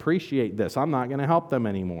don't even appreciate this. I'm not going to help them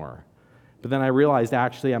anymore. But then I realized,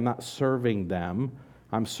 actually, I'm not serving them.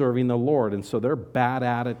 I'm serving the Lord. And so their bad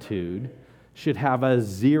attitude should have a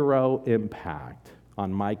zero impact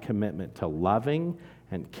on my commitment to loving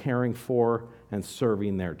and caring for and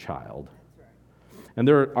serving their child. And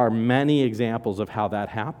there are many examples of how that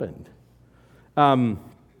happened.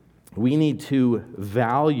 We need to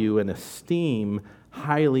value and esteem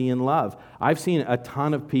highly in love. I've seen a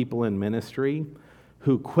ton of people in ministry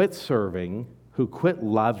who quit serving, who quit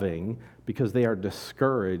loving, because they are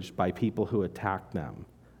discouraged by people who attack them.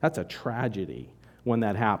 That's a tragedy when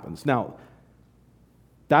that happens. Now,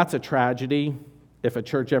 that's a tragedy if a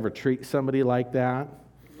church ever treats somebody like that.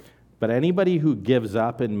 But anybody who gives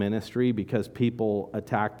up in ministry because people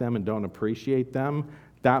attack them and don't appreciate them,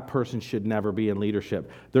 that person should never be in leadership.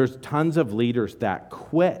 There's tons of leaders that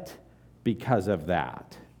quit because of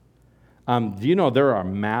that. Do you know there are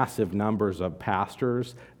massive numbers of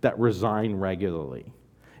pastors that resign regularly?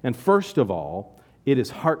 And first of all, it is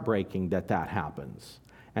heartbreaking that that happens.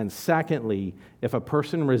 And secondly, if a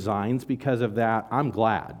person resigns because of that, I'm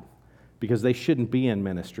glad, because they shouldn't be in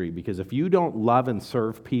ministry. Because if you don't love and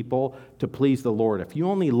serve people to please the Lord, if you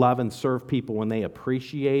only love and serve people when they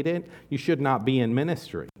appreciate it, you should not be in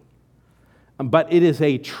ministry. But it is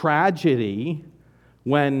a tragedy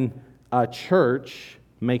when a church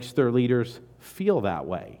makes their leaders feel that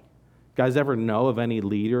way. You guys ever know of any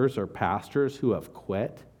leaders or pastors who have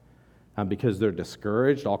quit because they're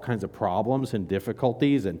discouraged, all kinds of problems and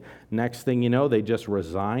difficulties, and next thing you know, they just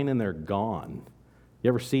resign and they're gone? You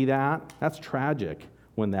ever see that? That's tragic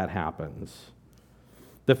when that happens.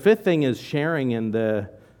 The fifth thing is sharing in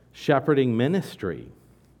the shepherding ministry.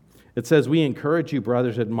 It says, we encourage you,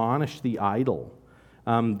 brothers, admonish the idle.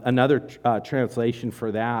 Another translation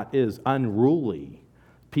for that is unruly.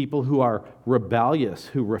 People who are rebellious,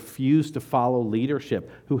 who refuse to follow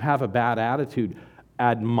leadership, who have a bad attitude.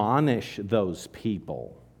 Admonish those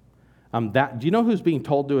people. Do you know who's being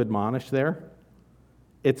told to admonish there?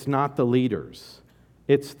 It's not the leaders.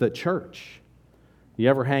 It's the church. You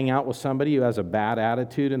ever hang out with somebody who has a bad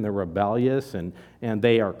attitude and they're rebellious and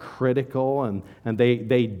they are critical and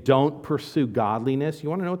they don't pursue godliness? You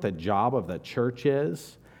want to know what the job of the church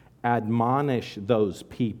is? Admonish those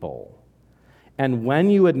people. And when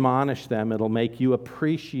you admonish them, it'll make you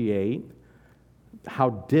appreciate how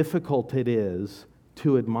difficult it is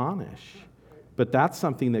to admonish. But that's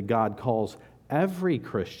something that God calls every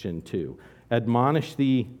Christian to. Admonish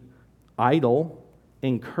the idle,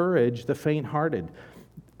 encourage the faint-hearted.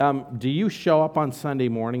 Do you show up on Sunday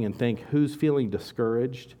morning and think, who's feeling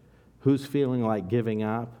discouraged? Who's feeling like giving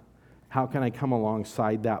up? How can I come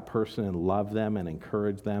alongside that person and love them and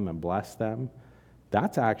encourage them and bless them?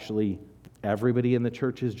 That's actually everybody in the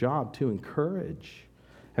church's job, to encourage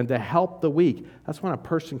and to help the weak. That's when a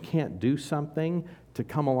person can't do something, to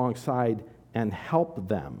come alongside and help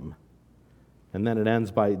them. And then it ends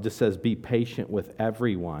by, it just says, be patient with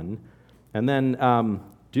everyone. And then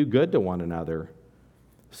do good to one another.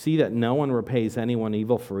 See that no one repays anyone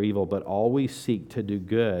evil for evil, but always seek to do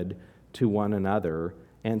good to one another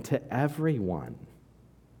and to everyone.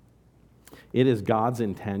 It is God's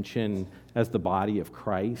intention as the body of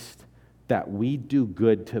Christ that we do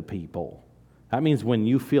good to people. That means when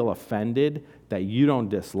you feel offended, that you don't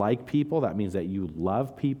dislike people. That means that you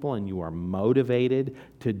love people and you are motivated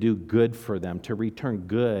to do good for them, to return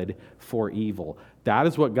good for evil. That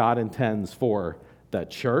is what God intends for the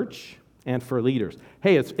church and for leaders.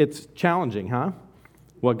 Hey, it's challenging, huh?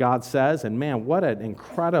 What God says, and man, what an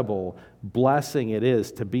incredible blessing it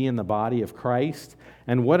is to be in the body of Christ,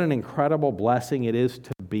 and what an incredible blessing it is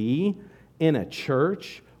to be in a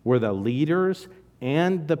church where the leaders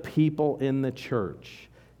and the people in the church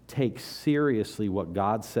take seriously what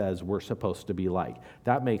God says we're supposed to be like.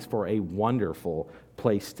 That makes for a wonderful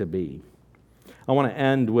place to be. I want to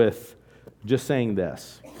end with just saying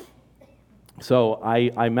this. So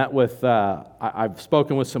I met with, I've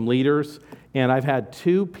spoken with some leaders, and I've had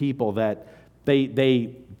two people that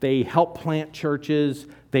they help plant churches,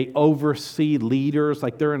 they oversee leaders,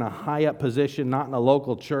 like they're in a high up position, not in a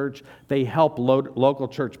local church. They help local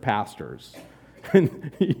church pastors.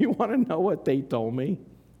 And you want to know what they told me?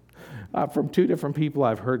 From two different people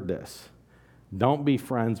I've heard this. Don't be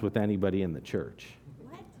friends with anybody in the church.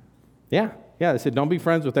 What? Yeah, they said don't be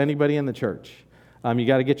friends with anybody in the church. You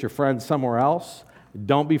got to get your friends somewhere else.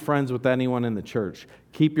 Don't be friends with anyone in the church.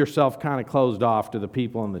 Keep yourself kind of closed off to the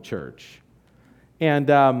people in the church. And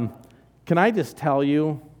can I just tell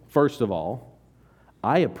you, first of all,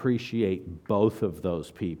 I appreciate both of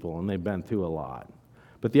those people, and they've been through a lot.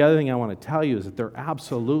 But the other thing I want to tell you is that they're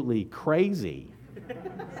absolutely crazy.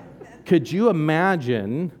 Could you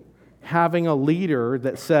imagine having a leader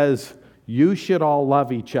that says, you should all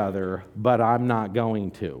love each other, but I'm not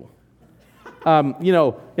going to?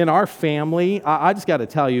 In our family, I just got to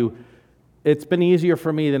tell you, it's been easier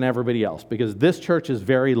for me than everybody else because this church is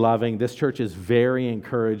very loving. This church is very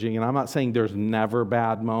encouraging. And I'm not saying there's never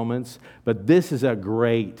bad moments, but this is a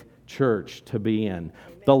great church to be in.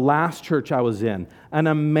 The last church I was in, an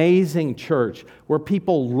amazing church where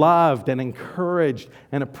people loved and encouraged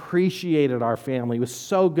and appreciated our family. It was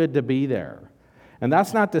so good to be there. And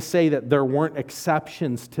that's not to say that there weren't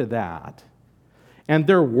exceptions to that. And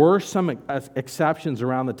there were some exceptions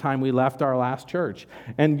around the time we left our last church.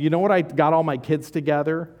 And you know what? I got all my kids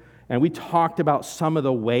together, and we talked about some of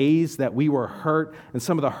the ways that we were hurt and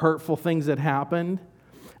some of the hurtful things that happened.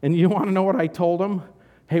 And you want to know what I told them?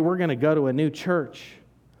 Hey, we're going to go to a new church.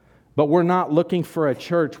 But we're not looking for a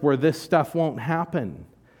church where this stuff won't happen.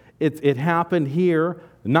 It happened here,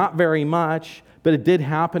 not very much, but it did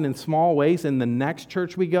happen in small ways. In the next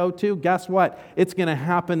church we go to, guess what? It's going to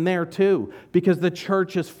happen there too, because the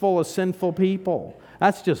church is full of sinful people.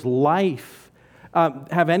 That's just life.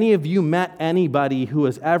 Have any of you met anybody who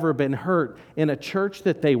has ever been hurt in a church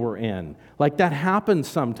that they were in? Like that happens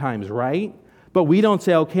sometimes, right? But we don't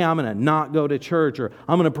say, okay, I'm going to not go to church, or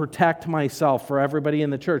I'm going to protect myself for everybody in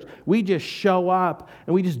the church. We just show up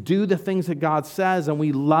and we just do the things that God says, and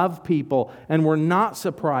we love people, and we're not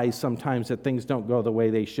surprised sometimes that things don't go the way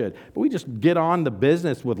they should. But we just get on the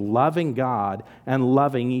business with loving God and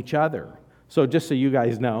loving each other. So just so you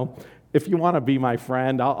guys know, if you want to be my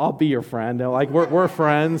friend, I'll be your friend. Like we're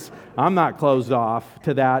friends. I'm not closed off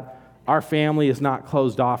to that. Our family is not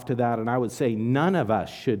closed off to that, and I would say none of us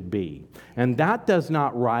should be. And that does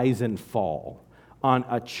not rise and fall on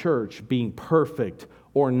a church being perfect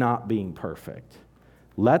or not being perfect.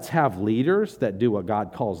 Let's have leaders that do what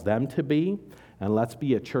God calls them to be, and let's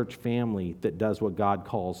be a church family that does what God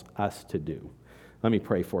calls us to do. Let me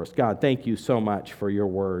pray for us. God, thank you so much for your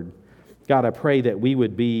word. God, I pray that we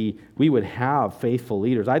would have faithful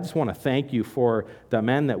leaders. I just want to thank you for the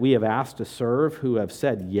men that we have asked to serve who have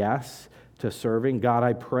said yes to serving. God,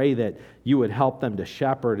 I pray that you would help them to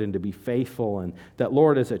shepherd and to be faithful, and that,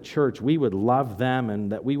 Lord, as a church, we would love them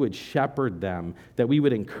and that we would shepherd them, that we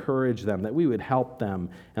would encourage them, that we would help them,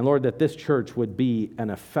 and, Lord, that this church would be an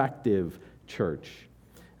effective church.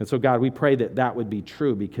 And so, God, we pray that that would be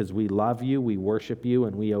true because we love you, we worship you,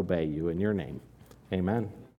 and we obey you. In your name, amen.